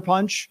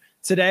counterpunch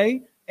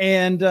today.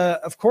 And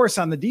of course,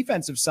 on the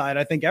defensive side,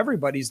 I think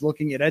everybody's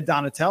looking at Ed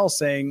Donatel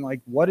saying,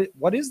 like,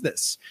 what is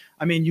this?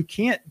 I mean, you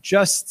can't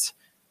just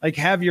like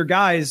have your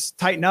guys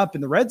tighten up in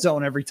the red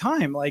zone every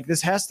time. Like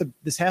this has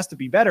to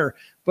be better.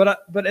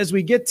 But as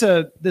we get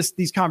to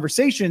these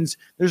conversations,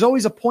 there's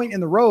always a point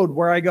in the road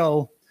where I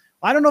go,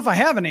 I don't know if I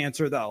have an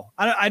answer, though.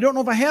 I don't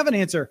know if I have an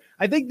answer.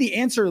 I think the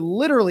answer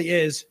literally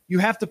is you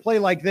have to play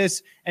like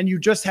this, and you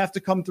just have to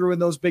come through in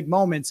those big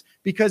moments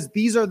because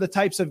these are the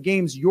types of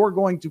games you're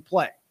going to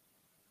play.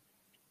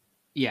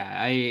 Yeah,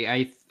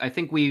 I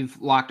think we've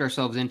locked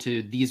ourselves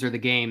into these are the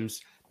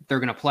games they're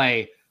going to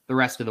play the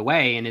rest of the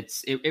way, and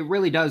it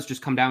really does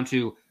just come down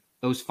to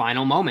those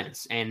final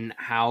moments and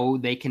how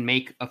they can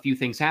make a few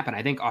things happen.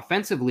 I think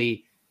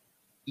offensively,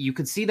 you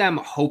could see them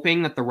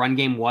hoping that the run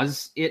game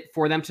was it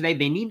for them today.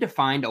 They need to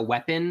find a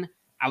weapon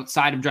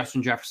outside of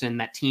Justin Jefferson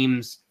that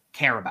teams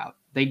care about.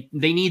 They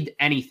need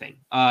anything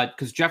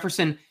because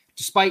Jefferson,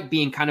 despite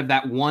being kind of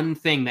that one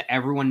thing that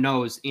everyone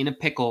knows in a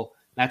pickle,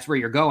 that's where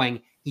you're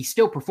going, he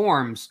still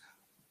performs,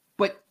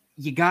 but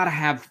you got to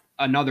have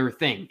another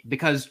thing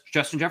because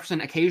Justin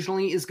Jefferson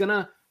occasionally is going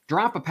to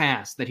drop a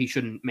pass that he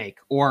shouldn't make,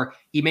 or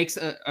he makes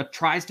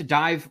tries to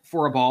dive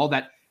for a ball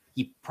that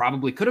he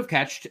probably could have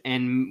catched,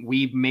 and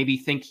we maybe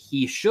think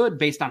he should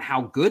based on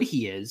how good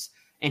he is,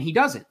 and he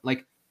doesn't.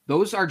 Like,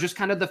 those are just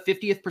kind of the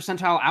 50th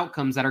percentile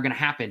outcomes that are going to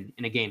happen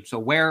in a game. So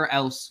where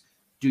else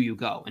do you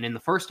go? And in the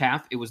first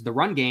half, it was the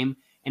run game,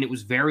 and it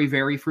was very,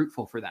 very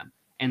fruitful for them.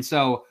 And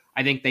so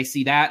I think they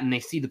see that, and they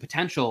see the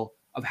potential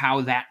of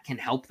how that can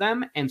help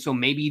them. And so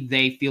maybe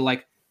they feel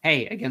like,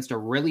 hey, against a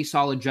really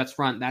solid Jets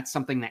front, that's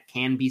something that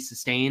can be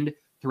sustained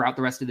throughout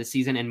the rest of the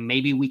season, and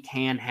maybe we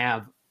can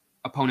have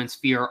opponents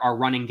fear our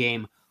running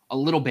game a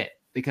little bit,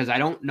 because I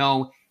don't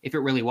know if it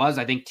really was.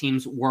 I think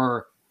teams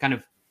were kind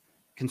of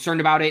concerned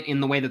about it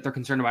in the way that they're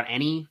concerned about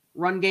any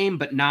run game,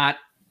 but not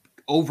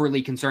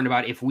overly concerned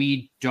about if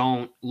we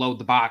don't load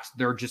the box,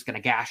 they're just going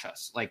to gash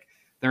us. Like,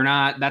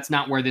 that's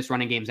not where this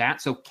running game's at.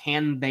 So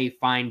can they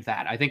find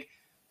that? I think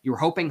you're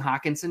hoping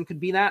Hockenson could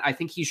be that. I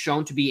think he's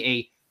shown to be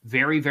a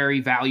very,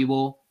 very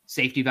valuable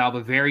safety valve,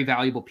 a very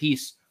valuable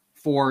piece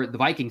for the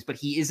Vikings, but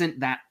he isn't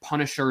that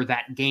punisher,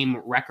 that game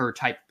wrecker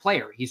type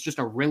player. He's just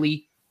a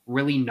really,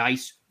 really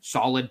nice,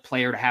 solid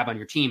player to have on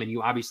your team. And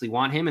you obviously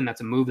want him. And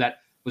that's a move that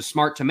was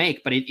smart to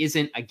make, but it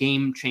isn't a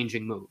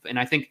game-changing move. And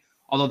I think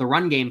although the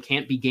run game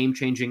can't be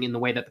game-changing in the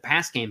way that the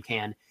pass game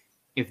can,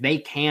 if they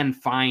can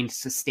find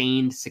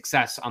sustained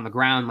success on the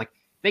ground, like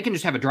they can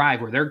just have a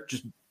drive where they're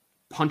just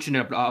punching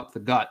it up the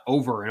gut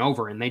over and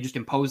over, and they just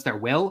impose their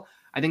will.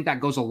 I think that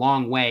goes a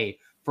long way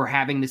for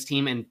having this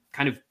team and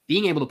kind of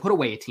being able to put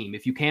away a team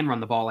if you can run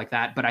the ball like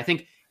that. But I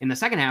think in the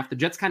second half, the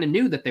Jets kind of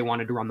knew that they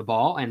wanted to run the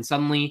ball, and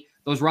suddenly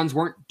those runs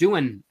weren't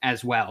doing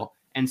as well.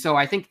 And so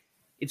I think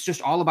it's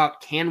just all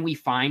about, can we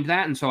find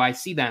that? And so I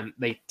see them,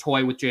 they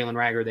toy with Jalen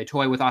Reagor, they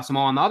toy with Asamoah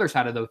on the other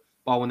side of the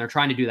ball when they're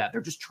trying to do that.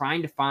 They're just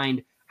trying to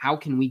find, how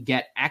can we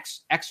get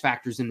X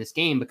factors in this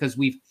game? Because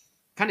we've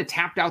kind of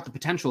tapped out the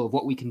potential of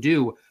what we can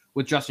do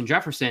with Justin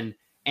Jefferson,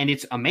 and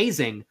it's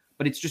amazing,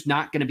 but it's just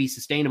not going to be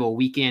sustainable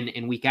week in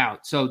and week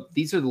out. So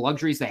these are the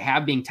luxuries they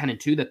have being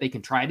 10-2, that they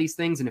can try these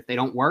things, and if they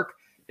don't work,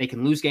 they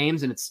can lose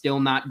games and it's still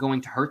not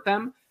going to hurt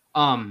them.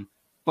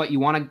 But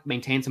you want to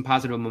maintain some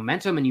positive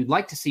momentum, and you'd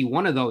like to see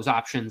one of those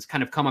options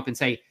kind of come up and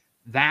say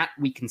that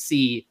we can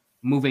see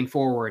moving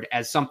forward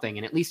as something.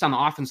 And at least on the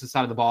offensive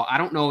side of the ball, I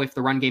don't know if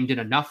the run game did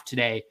enough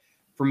today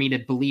for me to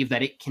believe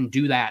that it can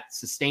do that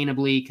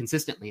sustainably,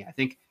 consistently. I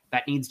think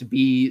that needs to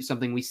be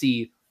something we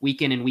see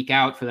week in and week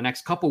out for the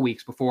next couple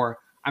weeks before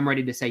I'm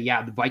ready to say,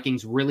 yeah, the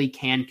Vikings really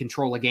can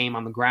control a game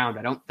on the ground.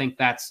 I don't think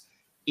that's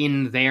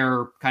in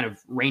their kind of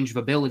range of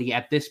ability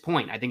at this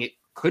point. I think it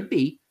could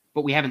be,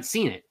 but we haven't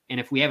seen it. And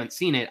if we haven't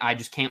seen it, I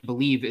just can't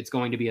believe it's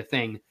going to be a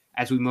thing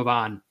as we move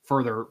on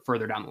further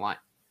down the line.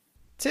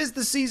 'Tis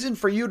the season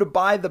for you to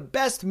buy the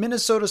best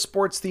Minnesota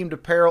sports-themed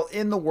apparel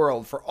in the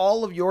world for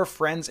all of your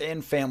friends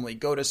and family.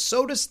 Go to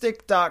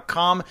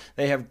sodastick.com.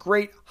 They have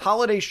great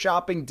holiday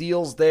shopping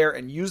deals there,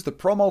 and use the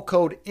promo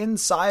code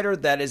INSIDER.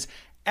 That is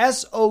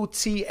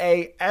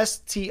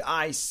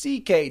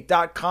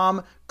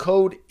SOTASTICK.com,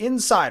 code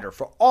INSIDER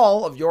for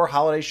all of your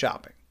holiday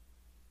shopping.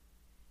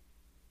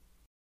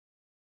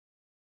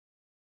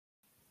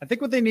 I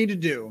think what they need to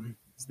do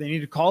is they need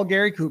to call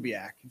Gary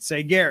Kubiak and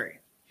say, Gary,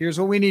 here's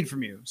what we need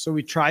from you. So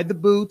we tried the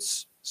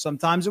boots.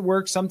 Sometimes it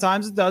works,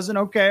 sometimes it doesn't.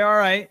 Okay, all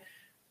right.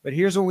 But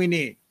here's what we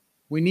need.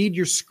 We need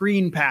your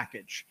screen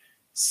package.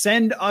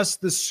 Send us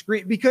the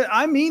screen. Because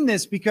I mean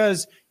this,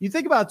 because you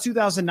think about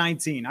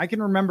 2019. I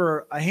can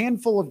remember a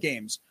handful of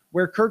games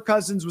where Kirk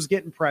Cousins was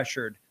getting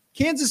pressured.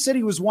 Kansas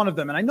City was one of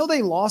them. And I know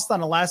they lost on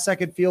a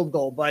last-second field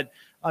goal, but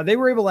they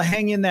were able to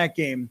hang in that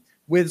game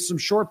with some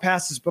short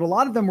passes, but a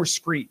lot of them were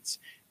screens.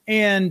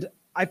 And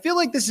I feel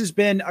like this has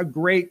been a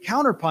great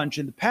counterpunch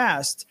in the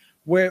past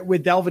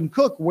with Dalvin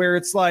Cook, where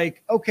it's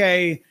like,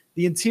 okay,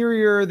 the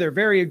interior, they're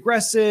very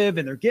aggressive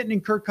and they're getting in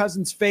Kirk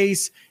Cousins'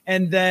 face.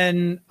 And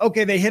then,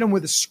 okay, they hit him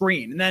with a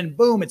screen. And then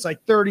boom, it's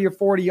like 30 or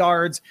 40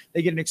 yards.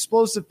 They get an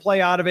explosive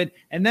play out of it.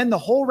 And then the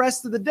whole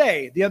rest of the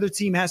day, the other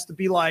team has to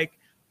be like,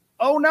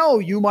 oh no,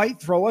 you might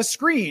throw a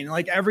screen.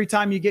 Like every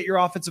time you get your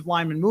offensive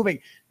lineman moving,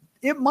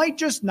 it might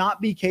just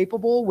not be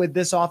capable with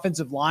this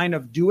offensive line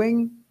of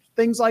doing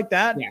things like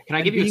that. Yeah. Can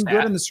I give you being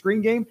good in the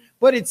screen game?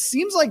 But it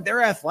seems like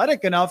they're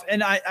athletic enough.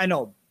 And I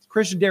know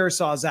Christian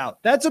Darrisaw is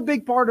out. That's a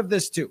big part of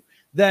this too,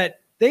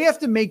 that they have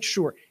to make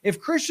sure if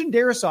Christian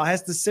Darrisaw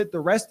has to sit the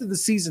rest of the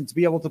season to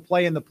be able to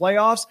play in the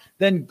playoffs,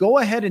 then go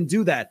ahead and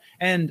do that.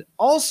 And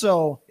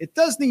also it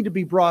does need to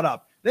be brought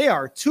up. They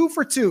are 2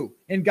 for 2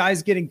 in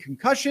guys getting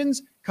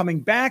concussions, coming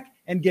back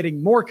and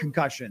getting more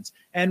concussions.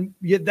 And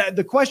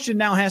the question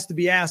now has to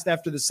be asked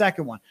after the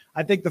second one.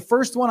 I think the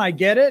first one, I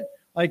get it.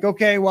 Like,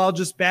 okay, well,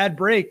 just bad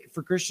break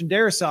for Christian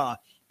Darrisaw,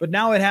 but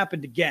now it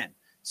happened again.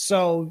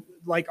 So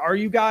like, are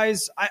you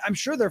guys, I'm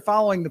sure they're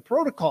following the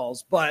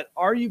protocols, but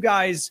are you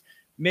guys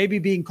maybe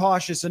being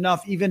cautious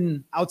enough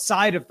even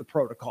outside of the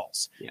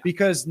protocols? Yeah.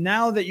 Because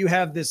now that you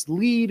have this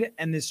lead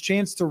and this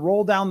chance to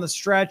roll down the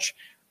stretch,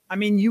 I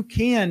mean, you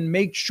can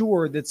make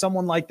sure that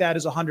someone like that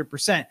is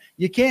 100%.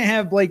 You can't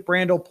have Blake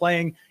Brandel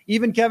playing.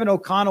 Even Kevin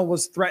O'Connell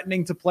was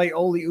threatening to play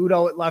Oli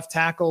Udoh at left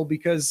tackle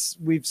because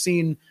we've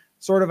seen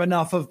sort of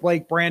enough of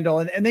Blake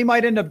Brandel. And they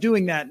might end up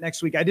doing that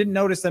next week. I didn't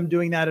notice them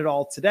doing that at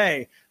all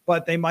today,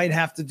 but they might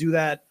have to do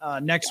that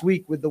next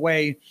week with the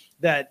way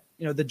that,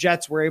 you know, the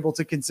Jets were able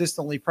to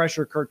consistently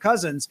pressure Kirk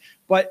Cousins.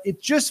 But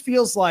it just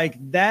feels like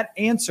that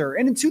answer.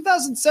 And in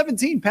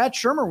 2017, Pat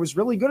Shurmur was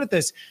really good at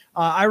this.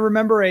 I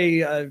remember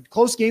a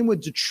close game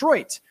with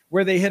Detroit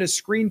where they hit a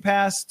screen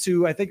pass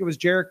to, I think it was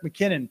Jerick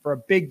McKinnon for a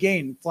big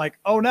gain. It's like,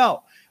 oh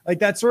no. Like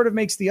that sort of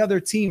makes the other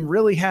team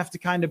really have to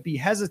kind of be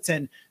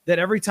hesitant that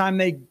every time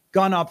they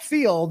gun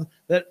upfield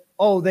that,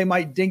 oh, they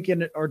might dink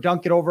it or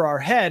dunk it over our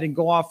head and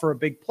go off for a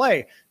big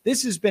play.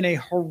 This has been a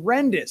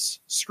horrendous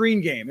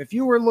screen game. If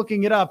you were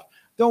looking it up,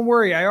 don't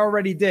worry, I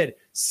already did.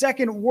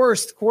 Second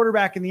worst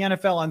quarterback in the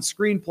NFL on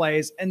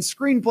screenplays, and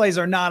screenplays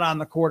are not on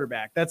the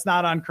quarterback. That's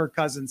not on Kirk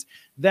Cousins.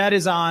 That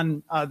is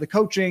on the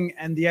coaching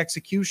and the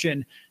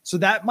execution. So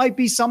that might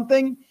be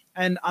something.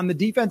 And on the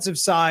defensive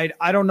side,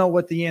 I don't know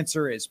what the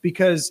answer is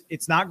because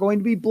it's not going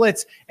to be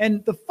blitz.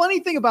 And the funny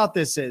thing about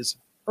this is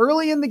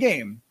early in the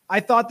game, I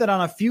thought that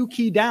on a few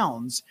key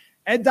downs,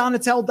 Ed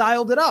Donatel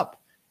dialed it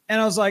up. And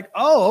I was like,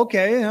 oh,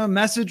 okay,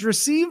 message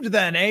received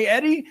then,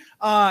 Eddie?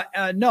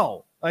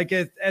 No. Like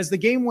as the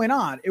game went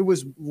on, it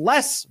was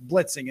less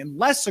blitzing and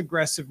less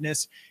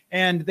aggressiveness,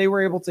 and they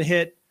were able to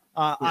hit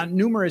on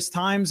numerous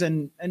times.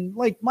 And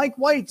like Mike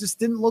White just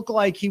didn't look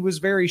like he was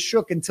very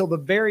shook until the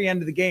very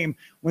end of the game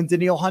when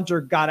Danielle Hunter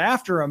got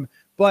after him.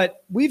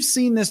 But we've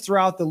seen this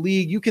throughout the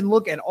league. You can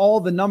look at all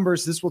the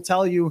numbers. This will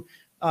tell you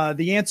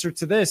the answer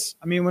to this.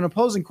 I mean, when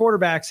opposing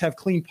quarterbacks have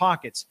clean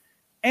pockets,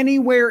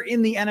 anywhere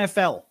in the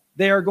NFL,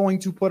 they are going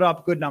to put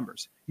up good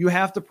numbers. You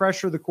have to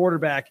pressure the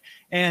quarterback.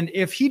 And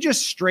if he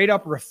just straight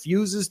up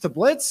refuses to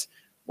blitz,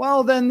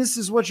 well, then this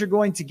is what you're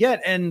going to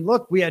get. And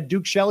look, we had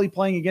Duke Shelley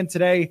playing again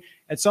today.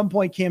 At some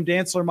point, Cam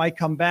Dantzler might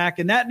come back.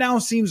 And that now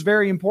seems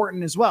very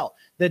important as well,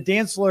 that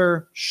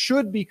Dantzler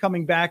should be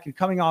coming back and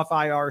coming off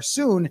IR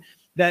soon,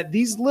 that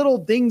these little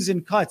dings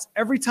and cuts,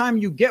 every time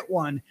you get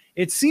one,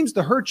 it seems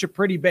to hurt you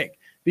pretty big.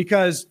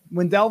 Because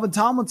when Dalvin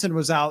Tomlinson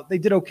was out, they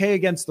did okay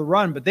against the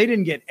run, but they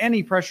didn't get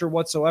any pressure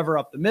whatsoever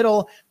up the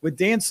middle. With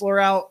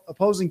Dantzler out,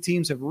 opposing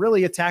teams have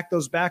really attacked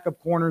those backup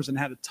corners and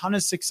had a ton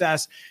of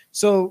success.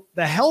 So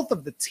the health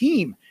of the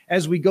team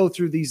as we go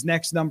through these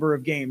next number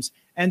of games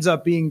ends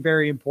up being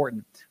very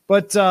important.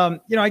 But,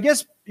 I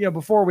guess,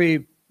 before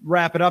we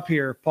wrap it up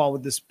here, Paul,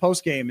 with this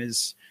post game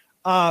is,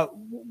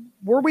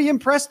 were we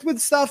impressed with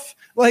stuff?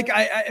 Like,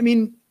 I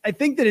mean, I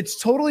think that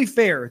it's totally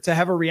fair to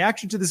have a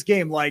reaction to this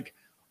game like,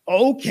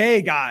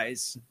 okay,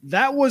 guys,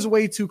 that was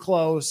way too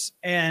close,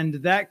 and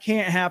that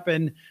can't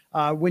happen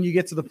when you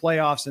get to the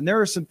playoffs. And there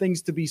are some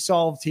things to be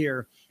solved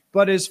here.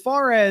 But as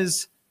far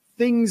as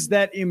things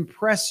that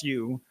impress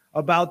you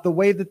about the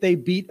way that they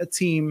beat a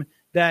team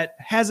that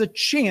has a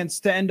chance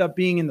to end up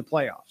being in the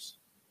playoffs.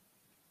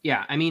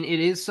 Yeah, I mean, it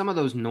is some of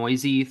those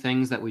noisy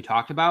things that we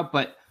talked about,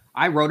 but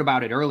I wrote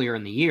about it earlier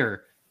in the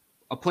year.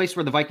 A place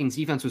where the Vikings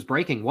defense was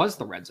breaking was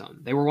the red zone.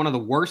 They were one of the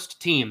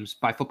worst teams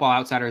by Football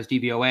Outsiders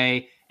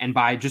DVOA and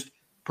by just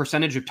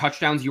percentage of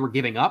touchdowns you were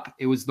giving up.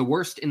 It was the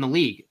worst in the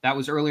league. That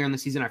was earlier in the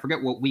season. I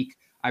forget what week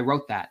I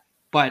wrote that.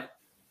 But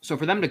so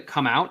for them to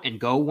come out and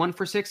go 1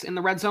 for 6 in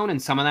the red zone,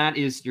 and some of that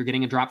is you're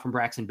getting a drop from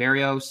Braxton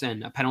Berrios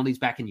and penalties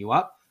backing you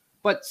up.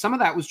 But some of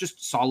that was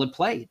just solid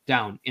play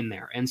down in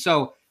there. And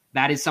so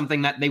that is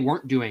something that they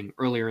weren't doing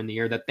earlier in the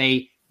year, that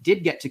they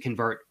did get to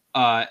convert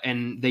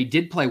and they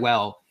did play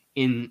well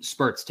in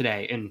spurts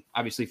today. And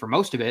obviously for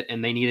most of it,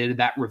 and they needed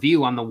that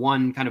review on the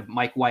one kind of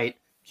Mike White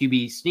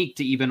QB sneak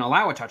to even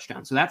allow a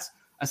touchdown. So that's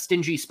a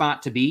stingy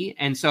spot to be.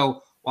 And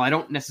so while I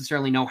don't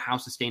necessarily know how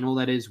sustainable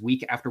that is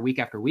week after week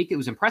after week, it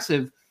was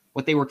impressive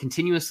what they were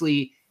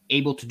continuously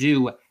able to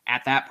do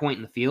at that point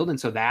in the field. And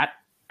so that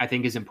I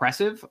think is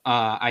impressive.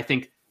 I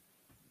think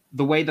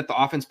the way that the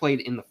offense played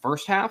in the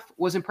first half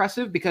was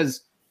impressive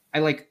because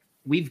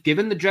we've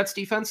given the Jets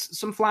defense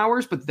some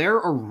flowers, but they're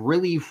a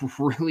really,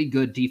 really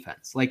good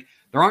defense. Like,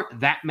 there aren't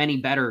that many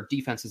better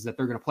defenses that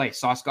they're going to play.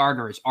 Sauce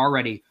Gardner is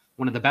already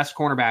one of the best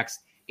cornerbacks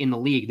in the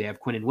league. They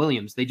have Quinnen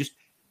Williams. They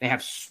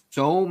have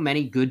so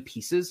many good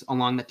pieces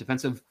along that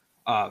defensive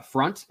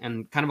front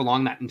and kind of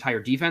along that entire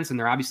defense. And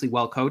they're obviously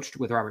well coached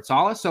with Robert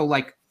Saleh. So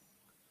like,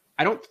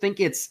 I don't think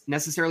it's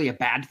necessarily a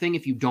bad thing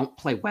if you don't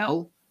play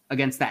well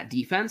against that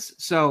defense.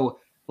 So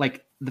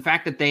like, the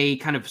fact that they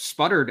kind of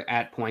sputtered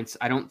at points,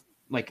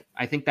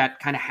 I think that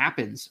kind of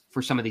happens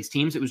for some of these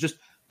teams. It was just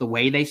the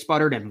way they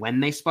sputtered and when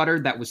they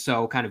sputtered that was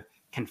so kind of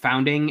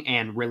confounding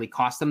and really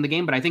cost them the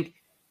game. But I think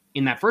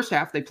in that first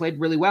half, they played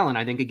really well. And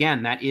I think,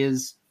 again, that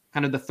is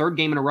kind of the third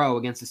game in a row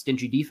against a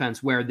stingy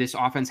defense where this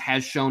offense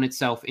has shown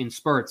itself in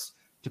spurts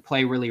to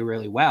play really,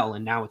 really well.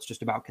 And now it's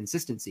just about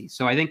consistency.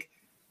 So I think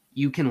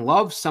you can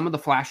love some of the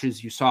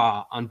flashes you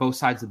saw on both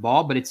sides of the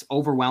ball, but it's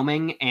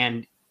overwhelming.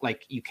 And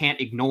like, you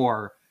can't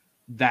ignore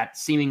that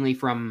seemingly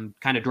from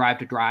kind of drive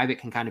to drive, it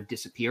can kind of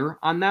disappear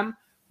on them.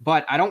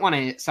 But I don't want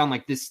to sound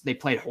like they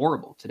played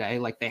horrible today.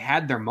 Like, they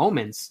had their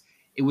moments.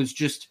 It was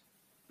just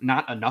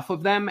not enough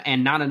of them,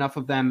 and not enough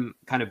of them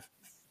kind of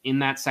in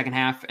that second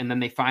half. And then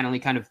they finally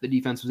the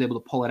defense was able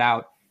to pull it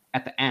out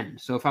at the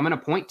end. So if I'm going to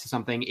point to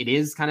something, it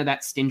is kind of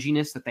that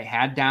stinginess that they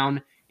had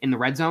down in the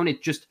red zone.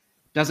 It just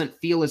doesn't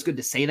feel as good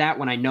to say that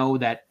when I know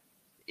that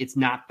it's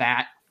not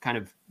that kind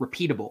of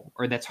repeatable,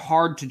 or that's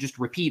hard to just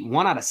repeat.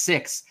 1 out of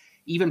 6,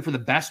 even for the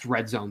best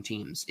red zone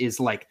teams, is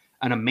like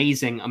an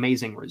amazing,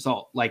 amazing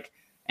result. Like,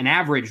 an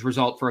average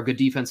result for a good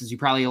defense is you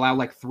probably allow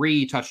like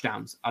 3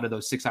 touchdowns out of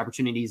those 6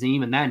 opportunities. And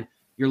even then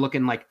you're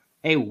looking like,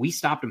 hey, we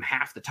stopped them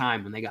half the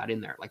time when they got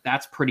in there. Like,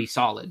 that's pretty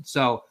solid.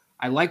 So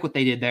I like what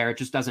they did there. It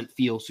just doesn't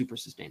feel super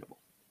sustainable.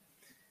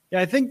 Yeah,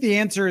 I think the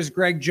answer is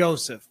Greg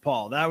Joseph,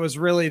 Paul. That was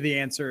really the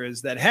answer,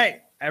 is that, hey,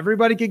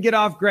 everybody could get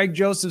off Greg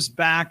Joseph's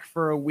back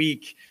for a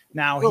week.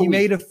 Now, he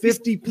made a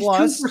 50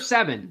 plus. 2 for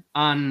 7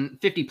 on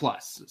 50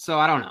 plus. So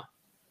I don't know.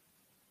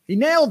 He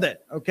nailed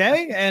it.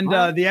 Okay. And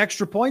the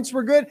extra points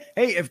were good.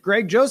 Hey, if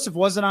Greg Joseph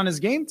wasn't on his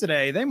game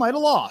today, they might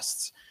have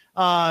lost.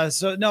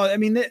 So no, I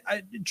mean,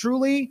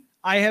 truly,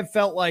 I have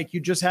felt like you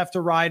just have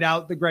to ride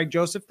out the Greg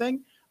Joseph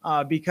thing.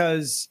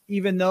 Because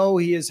even though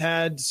he has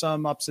had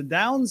some ups and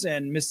downs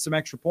and missed some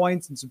extra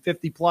points and some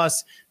 50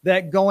 plus,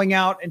 that going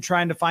out and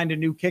trying to find a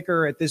new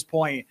kicker at this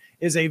point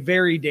is a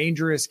very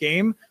dangerous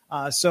game.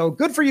 So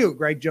good for you,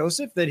 Greg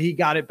Joseph, that he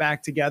got it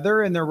back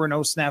together and there were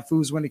no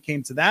snafus when it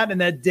came to that. And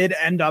that did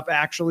end up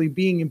actually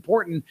being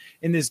important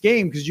in this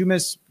game, because you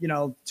miss,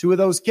 2 of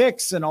those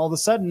kicks and all of a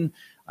sudden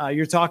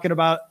you're talking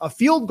about a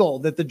field goal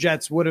that the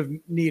Jets would have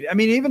needed. I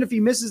mean, even if he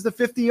misses the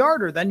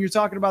 50-yarder, then you're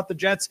talking about the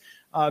Jets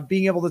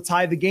being able to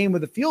tie the game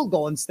with a field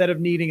goal instead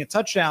of needing a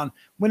touchdown.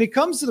 When it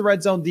comes to the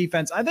red zone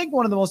defense, I think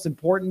one of the most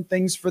important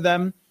things for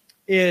them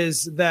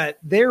is that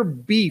their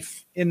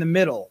beef in the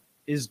middle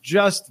is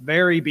just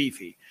very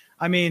beefy.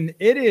 I mean,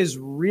 it is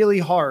really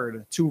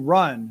hard to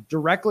run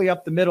directly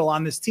up the middle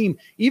on this team.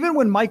 Even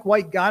when Mike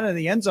White got in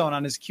the end zone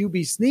on his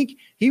QB sneak,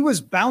 he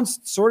was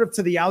bounced sort of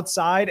to the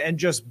outside and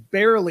just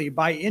barely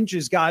by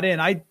inches got in.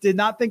 I did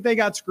not think they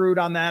got screwed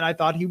on that. I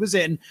thought he was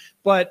in,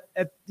 but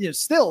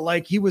still,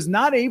 like, he was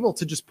not able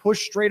to just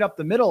push straight up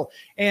the middle.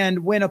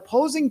 And when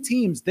opposing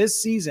teams this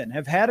season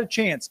have had a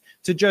chance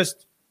to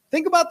just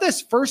think about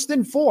this, 1st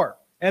and 4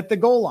 at the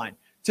goal line,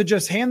 to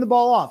just hand the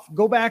ball off,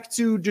 go back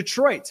to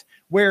Detroit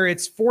where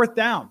it's 4th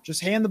down,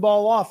 just hand the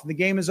ball off and the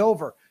game is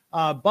over.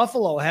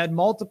 Buffalo had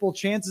multiple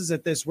chances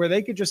at this where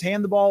they could just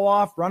hand the ball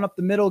off, run up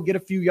the middle, get a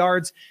few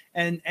yards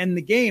and end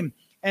the game.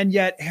 And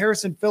yet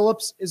Harrison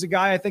Phillips is a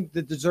guy I think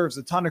that deserves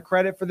a ton of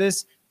credit for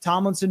this.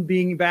 Tomlinson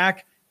being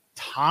back,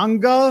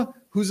 Tonga,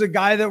 who's a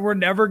guy that we're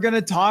never going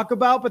to talk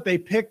about, but they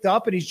picked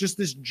up, and he's just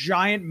this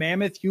giant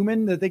mammoth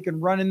human that they can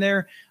run in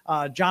there.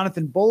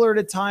 Jonathan Bullard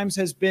at times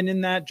has been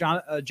in that.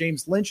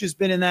 James Lynch has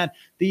been in that.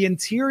 The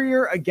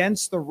interior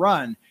against the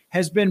run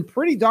has been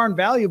pretty darn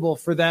valuable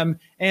for them.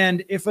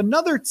 And if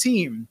another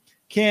team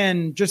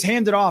can just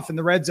hand it off in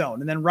the red zone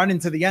and then run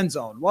into the end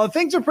zone, well,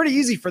 things are pretty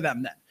easy for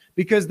them then,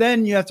 because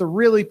then you have to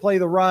really play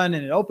the run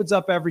and it opens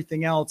up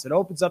everything else. It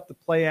opens up the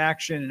play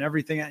action and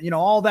everything,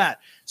 all that.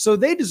 So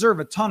they deserve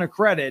a ton of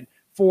credit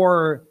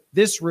for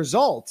this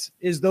result,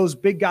 is those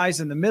big guys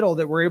in the middle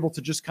that were able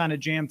to just kind of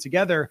jam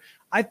together.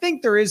 I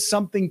think there is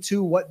something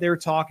to what they're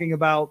talking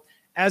about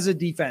as a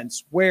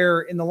defense,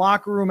 where in the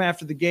locker room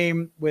after the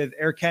game with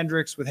Eric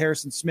Kendricks, with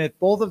Harrison Smith,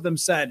 both of them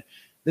said,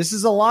 this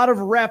is a lot of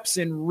reps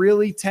in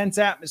really tense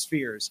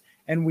atmospheres,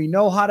 and we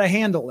know how to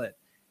handle it.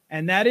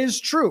 And that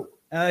is true.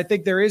 And I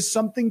think there is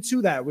something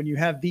to that when you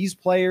have these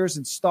players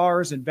and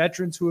stars and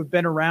veterans who have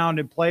been around,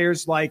 and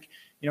players like,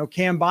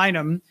 Cam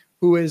Bynum,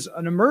 who is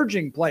an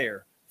emerging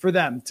player for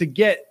them to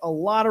get a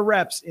lot of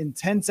reps in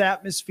tense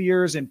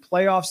atmospheres and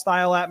playoff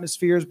style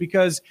atmospheres,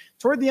 because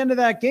toward the end of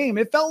that game,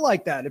 it felt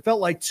like that. It felt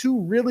like two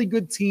really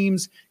good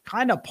teams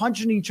kind of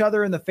punching each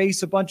other in the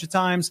face a bunch of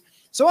times.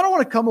 So I don't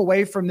want to come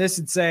away from this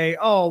and say,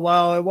 oh,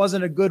 well, it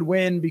wasn't a good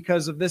win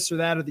because of this or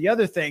that or the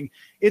other thing.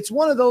 It's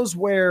one of those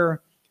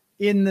where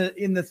in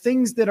the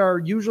things that are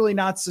usually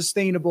not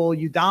sustainable,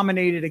 you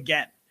dominate it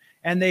again.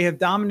 And they have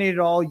dominated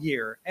all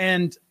year.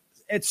 And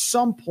at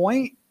some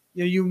point,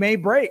 you may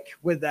break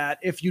with that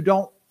if you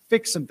don't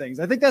fix some things.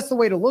 I think that's the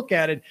way to look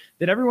at it,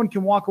 that everyone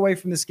can walk away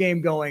from this game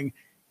going,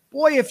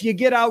 boy, if you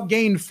get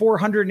outgained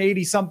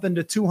 480 something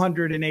to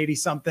 280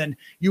 something,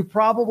 you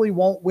probably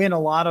won't win a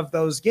lot of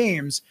those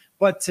games.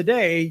 But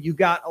today you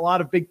got a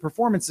lot of big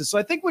performances. So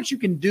I think what you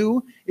can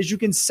do is you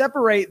can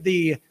separate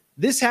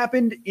this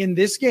happened in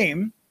this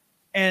game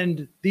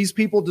and these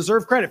people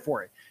deserve credit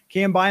for it.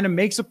 Cam Bynum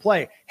makes a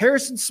play.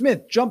 Harrison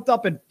Smith jumped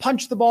up and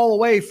punched the ball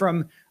away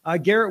from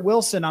Garrett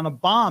Wilson on a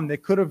bomb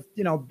that could have,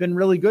 been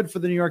really good for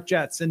the New York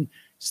Jets and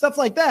stuff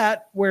like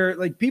that, where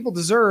like people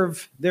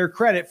deserve their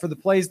credit for the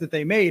plays that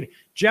they made.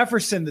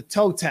 Jefferson, the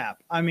toe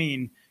tap. I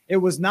mean, it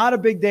was not a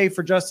big day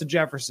for Justin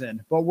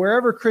Jefferson, but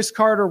wherever Chris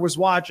Carter was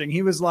watching,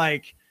 he was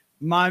like,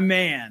 my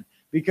man,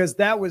 because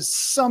that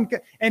was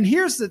and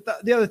here's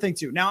the other thing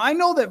too. Now I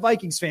know that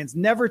Vikings fans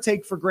never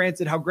take for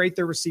granted how great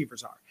their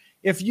receivers are.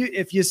 If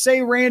you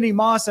say Randy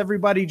Moss,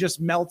 everybody just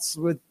melts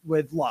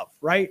with love,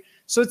 right?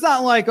 So it's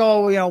not like,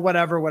 oh,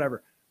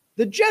 whatever.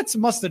 The Jets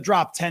must have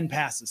dropped 10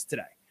 passes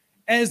today.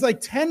 And it's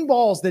like 10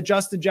 balls that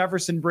Justin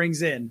Jefferson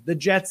brings in. The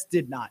Jets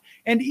did not.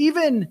 And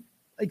even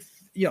like,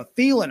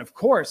 Thielen, of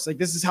course, like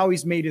this is how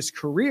he's made his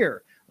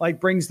career, like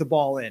brings the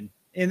ball in.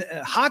 And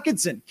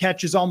Hockenson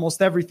catches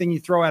almost everything you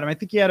throw at him. I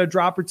think he had a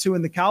drop or two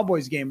in the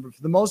Cowboys game, but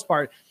for the most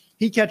part,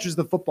 he catches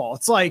the football.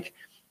 It's like,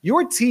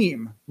 your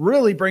team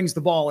really brings the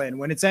ball in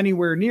when it's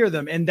anywhere near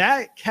them. And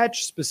that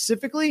catch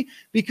specifically,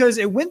 because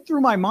it went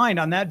through my mind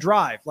on that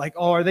drive, like,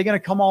 oh, are they going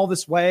to come all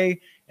this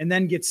way and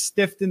then get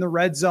stiffed in the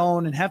red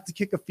zone and have to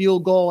kick a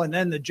field goal? And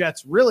then the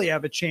Jets really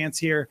have a chance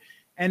here.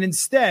 And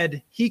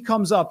instead, he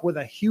comes up with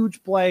a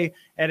huge play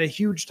at a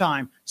huge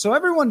time. So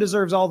everyone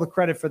deserves all the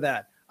credit for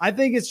that. I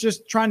think it's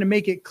just trying to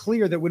make it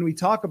clear that when we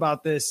talk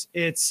about this,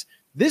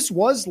 this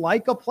was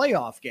like a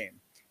playoff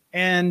game.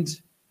 And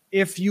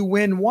if you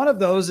win one of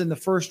those in the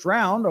first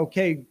round,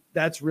 okay,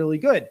 that's really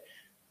good.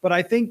 But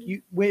I think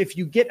if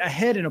you get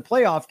ahead in a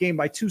playoff game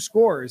by 2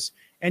 scores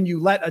and you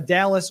let a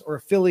Dallas or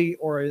a Philly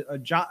or a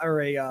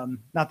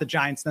not the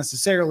Giants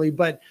necessarily,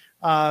 but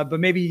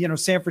maybe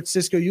San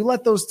Francisco, you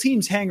let those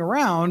teams hang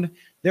around,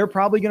 they're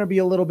probably going to be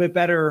a little bit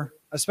better,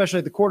 especially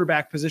at the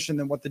quarterback position,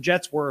 than what the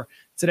Jets were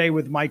today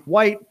with Mike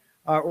White.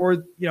 Or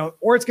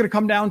it's going to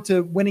come down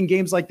to winning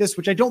games like this,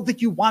 which I don't think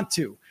you want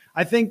to.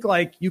 I think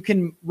like you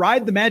can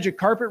ride the magic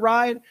carpet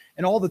ride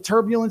and all the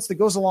turbulence that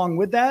goes along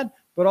with that,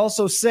 but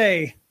also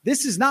say,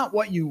 this is not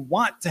what you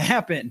want to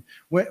happen.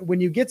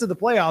 When you get to the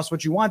playoffs,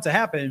 what you want to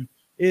happen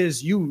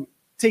is you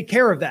take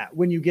care of that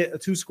when you get a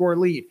 2-score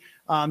lead.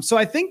 So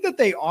I think that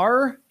they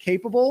are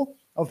capable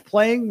of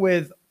playing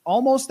with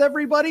almost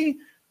everybody,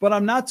 but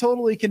I'm not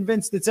totally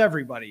convinced it's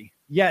everybody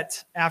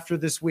yet after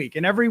this week.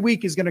 And every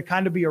week is going to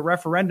kind of be a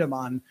referendum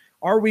on,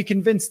 are we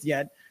convinced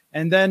yet?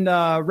 And then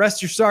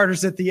rest your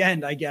starters at the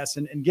end, I guess,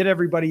 and get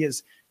everybody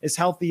as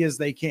healthy as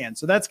they can.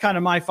 So that's kind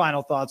of my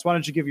final thoughts. Why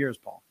don't you give yours,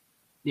 Paul?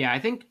 Yeah, I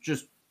think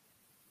just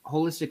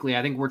holistically,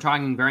 I think we're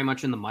talking very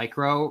much in the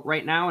micro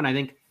right now. And I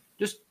think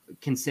just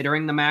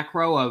considering the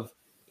macro of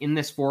in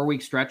this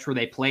 4-week stretch where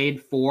they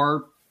played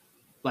 4,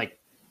 like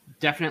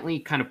definitely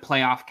kind of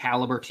playoff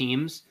caliber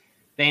teams,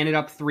 they ended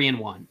up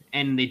 3-1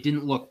 and they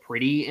didn't look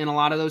pretty in a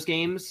lot of those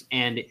games.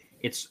 And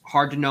it's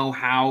hard to know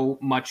how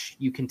much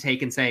you can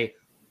take and say,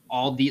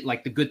 all the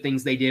good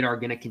things they did are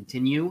going to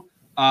continue.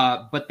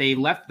 But they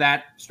left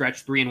that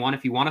stretch 3-1.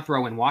 If you want to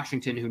throw in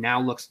Washington, who now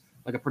looks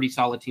like a pretty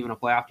solid team and a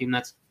playoff team,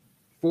 that's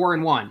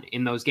 4-1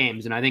 in those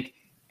games. And I think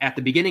at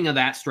the beginning of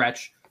that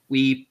stretch,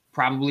 we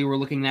probably were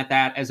looking at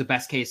that as a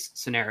best case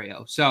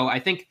scenario. So I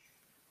think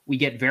we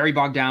get very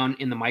bogged down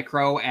in the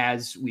micro,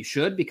 as we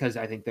should, because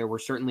I think there were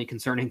certainly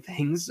concerning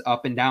things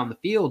up and down the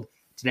field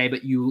today.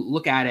 But you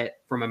look at it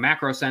from a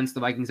macro sense, the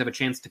Vikings have a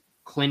chance to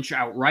clinch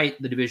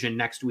outright the division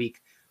next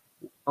week,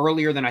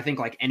 earlier than I think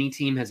like any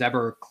team has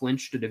ever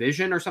clinched a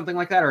division or something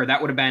like that. Or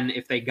that would have been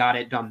if they got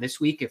it done this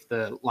week, if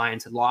the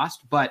Lions had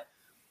lost. But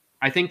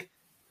I think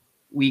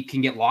we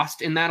can get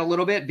lost in that a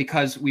little bit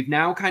because we've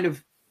now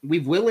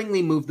we've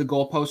willingly moved the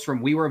goalposts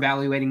from we were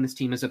evaluating this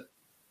team as a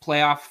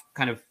playoff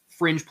kind of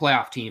fringe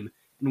playoff team.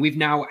 And we've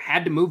now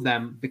had to move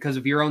them because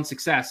of your own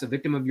success, a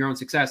victim of your own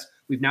success.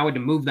 We've now had to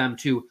move them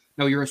to,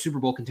 no, you're a Super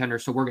Bowl contender.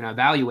 So we're going to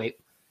evaluate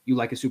you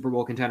like a Super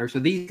Bowl contender. So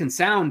these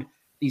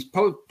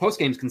post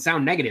games can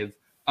sound negative,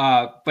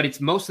 but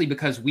it's mostly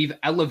because we've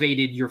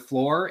elevated your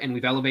floor and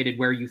we've elevated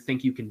where you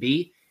think you can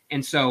be.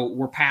 And so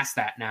we're past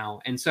that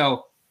now. And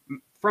so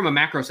from a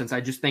macro sense,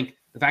 I just think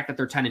the fact that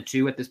they're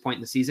 10-2 at this point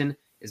in the season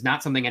is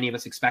not something any of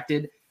us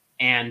expected.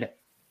 And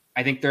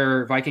I think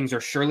their Vikings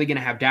are surely going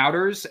to have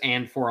doubters,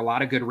 and for a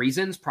lot of good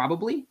reasons,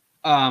 probably.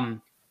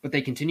 but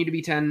they continue to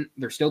be 10.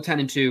 They're still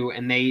 10-2,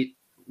 and they,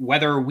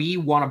 whether we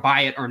want to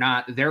buy it or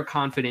not, they're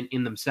confident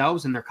in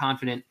themselves and they're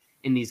confident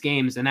in these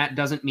games. And that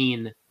doesn't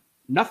mean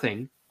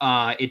nothing.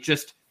 It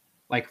just,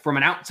 like, from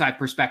an outside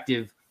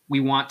perspective, we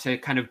want to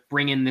kind of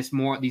bring in these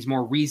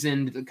more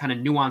reasoned, kind of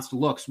nuanced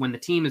looks when the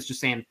team is just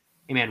saying,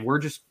 hey man,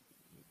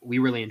 we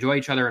really enjoy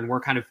each other and we're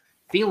kind of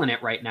feeling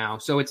it right now.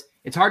 So it's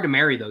hard to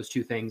marry those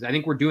two things. I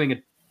think we're doing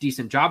a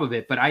decent job of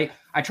it, but I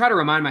try to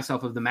remind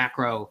myself of the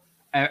macro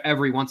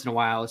every once in a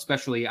while,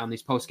 especially on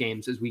these post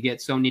games, as we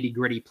get so nitty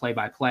gritty play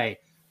by play.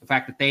 The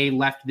fact that they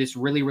left this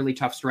really, really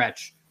tough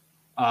stretch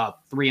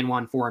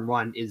 3-1,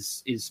 4-1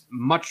 is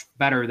much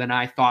better than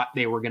I thought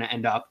they were going to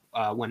end up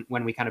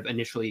when we kind of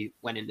initially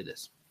went into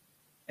this.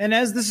 And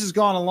as this has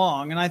gone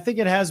along, and I think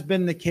it has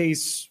been the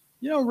case,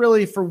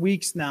 really for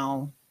weeks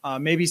now,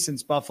 maybe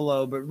since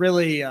Buffalo, but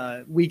really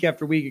week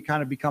after week, it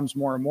kind of becomes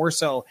more and more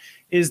so,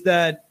 is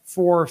that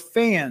for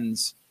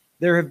fans,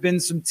 there have been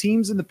some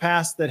teams in the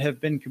past that have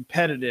been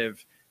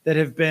competitive that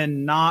have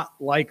been not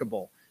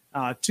likable.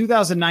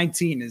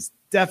 2019 is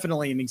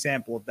definitely an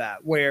example of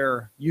that,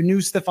 where you knew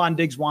Stefon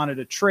Diggs wanted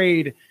a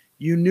trade.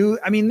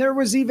 There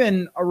was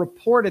even a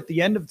report at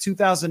the end of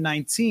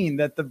 2019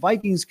 that the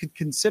Vikings could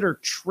consider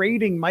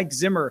trading Mike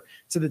Zimmer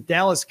to the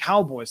Dallas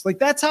Cowboys. Like,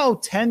 that's how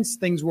tense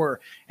things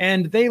were.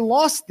 And they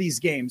lost these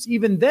games.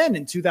 Even then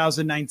in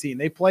 2019,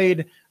 they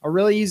played a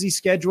really easy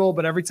schedule,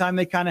 but every time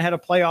they kind of had a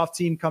playoff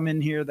team come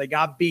in here, they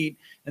got beat.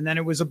 And then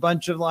it was a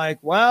bunch of like,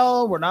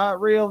 well, we're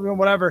not real,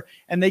 whatever.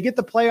 And they get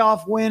the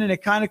playoff win and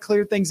it kind of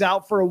cleared things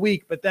out for a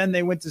week. But then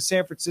they went to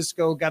San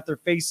Francisco, got their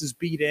faces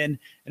beat in.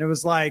 And it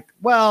was like,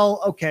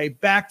 well, okay,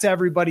 back to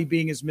everybody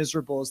being as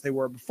miserable as they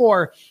were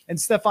before. And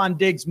Stefon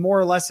Diggs more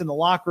or less in the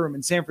locker room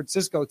in San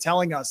Francisco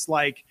telling us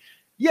like,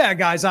 yeah,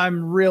 guys,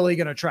 I'm really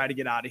going to try to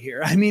get out of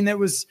here. I mean, that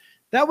was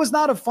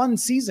not a fun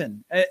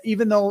season,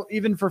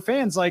 even for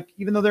fans,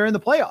 even though they're in the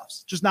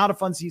playoffs, just not a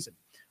fun season.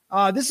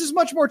 This is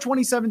much more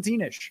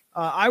 2017-ish.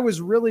 I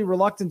was really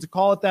reluctant to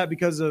call it that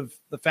because of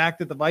the fact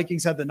that the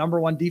Vikings had the number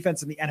one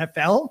defense in the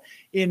NFL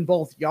in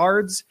both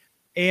yards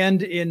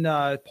and in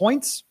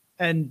points.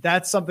 And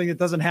that's something that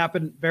doesn't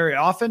happen very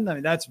often. I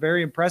mean, that's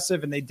very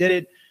impressive. And they did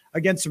it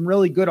against some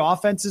really good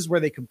offenses where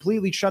they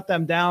completely shut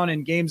them down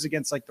in games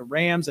against like the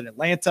Rams and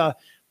Atlanta.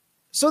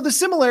 So the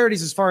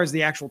similarities as far as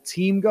the actual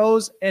team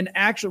goes, and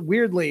actually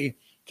weirdly,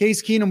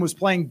 Case Keenum was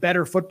playing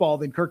better football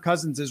than Kirk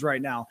Cousins is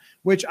right now,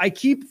 which I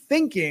keep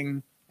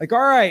thinking like,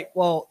 all right,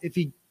 well, if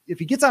he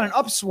gets on an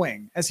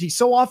upswing, as he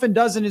so often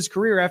does in his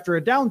career after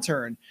a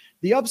downturn,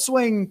 the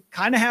upswing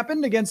kind of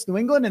happened against New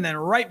England and then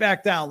right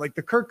back down. Like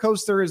the Kirk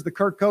coaster is the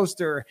Kirk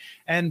coaster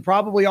and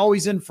probably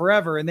always in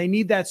forever. And they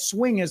need that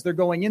swing as they're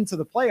going into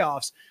the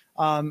playoffs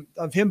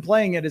of him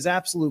playing at his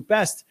absolute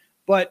best.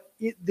 But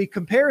the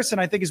comparison,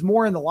 I think, is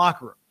more in the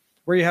locker room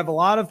where you have a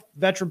lot of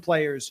veteran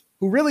players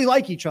who really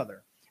like each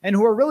other and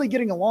who are really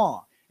getting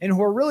along and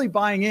who are really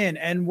buying in.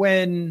 And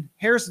when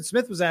Harrison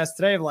Smith was asked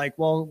today, like,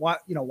 well,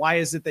 why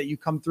is it that you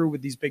come through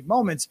with these big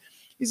moments?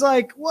 He's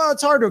like, well,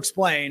 it's hard to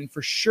explain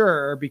for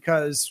sure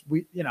because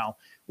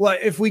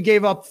if we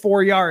gave up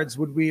 4 yards,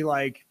 would we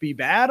like be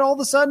bad all of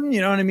a sudden?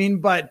 You know what I mean?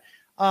 But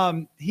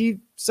he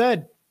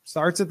said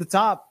starts at the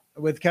top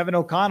with Kevin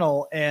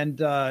O'Connell, and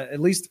at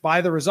least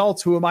by the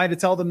results, who am I to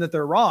tell them that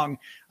they're wrong?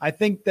 I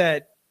think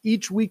that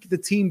each week the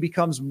team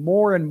becomes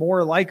more and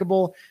more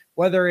likable,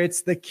 whether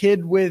it's the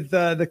kid with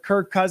the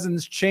Kirk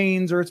Cousins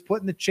chains or it's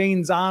putting the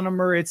chains on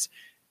him, or it's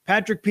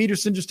Patrick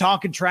Peterson just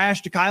talking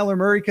trash to Kyler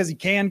Murray because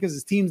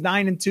his team's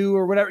 9-2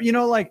 or whatever,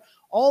 like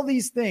all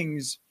these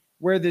things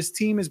where this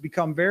team has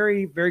become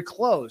very, very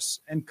close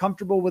and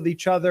comfortable with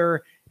each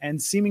other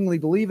and seemingly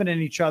believing in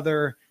each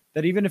other,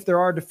 that even if there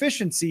are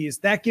deficiencies,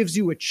 that gives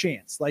you a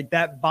chance. Like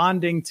that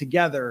bonding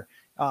together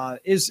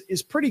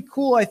is pretty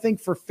cool, I think,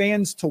 for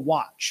fans to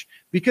watch,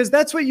 because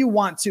that's what you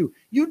want to.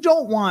 You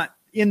don't want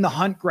in the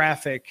Hunt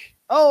graphic,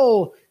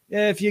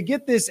 if you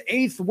get this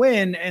 8th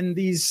win and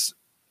these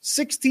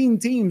 16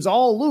 teams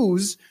all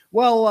lose,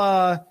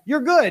 well,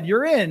 you're good.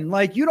 You're in.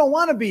 Like, you don't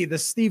want to be the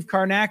Steve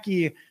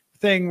Karnacki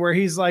thing where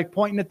he's like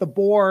pointing at the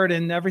board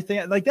and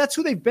everything. Like, that's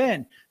who they've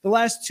been the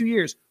last 2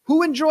 years.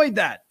 Who enjoyed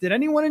that? Did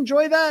anyone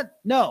enjoy that?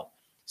 No.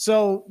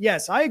 So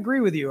yes, I agree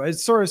with you.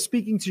 It's sort of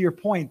speaking to your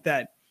point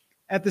that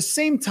at the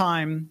same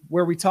time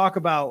where we talk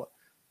about,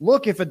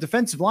 look, if a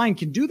defensive line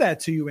can do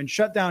that to you and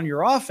shut down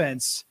your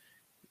offense,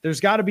 there's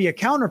got to be a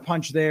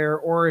counterpunch there.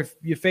 Or if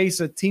you face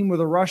a team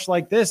with a rush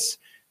like this,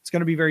 it's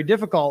going to be very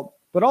difficult.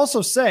 But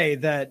also say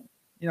that,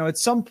 at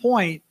some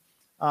point,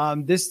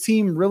 this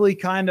team really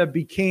kind of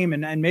became,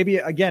 and maybe,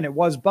 again, it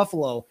was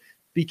Buffalo,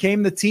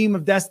 became the team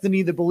of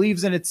destiny that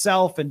believes in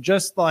itself and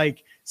just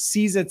like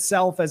sees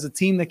itself as a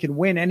team that can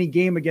win any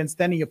game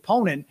against any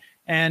opponent.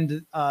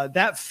 And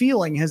that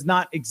feeling has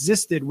not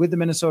existed with the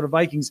Minnesota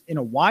Vikings in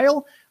a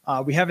while.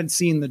 We haven't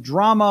seen the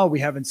drama.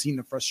 We haven't seen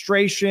the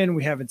frustration.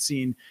 We haven't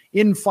seen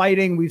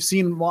infighting. We've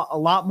seen a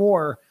lot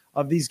more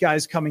of these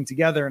guys coming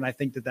together, and I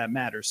think that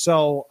matters.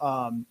 So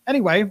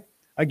anyway,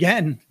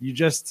 again, you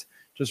just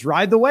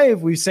ride the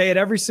wave. We say it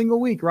every single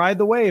week, ride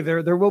the wave.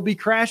 There will be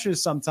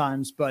crashes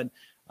sometimes, but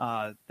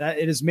that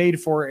it is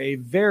made for a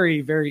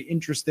very, very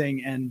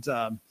interesting and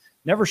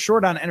never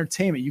short on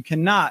entertainment. You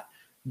cannot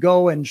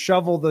go and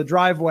shovel the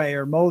driveway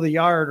or mow the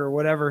yard or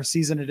whatever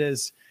season it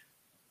is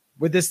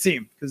with this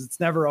team because it's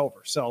never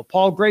over. So,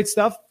 Paul, great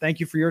stuff. Thank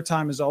you for your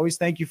time as always.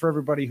 Thank you for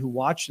everybody who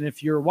watched. And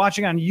if you're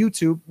watching on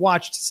YouTube,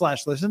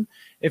 watched/listen.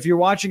 If you're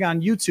watching on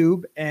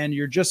YouTube and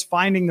you're just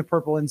finding the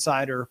Purple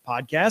Insider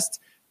podcast,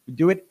 we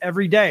do it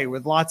every day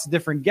with lots of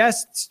different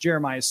guests.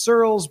 Jeremiah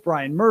Searles,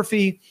 Brian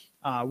Murphy.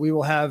 We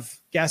will have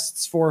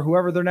guests for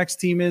whoever their next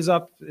team is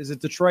up. Is it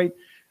Detroit?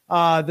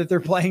 That they're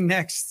playing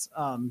next.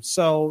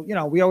 So,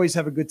 we always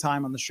have a good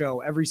time on the show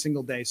every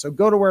single day. So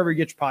go to wherever you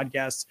get your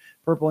podcasts,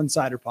 Purple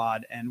Insider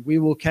Pod, and we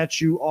will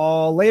catch you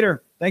all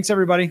later. Thanks,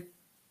 everybody.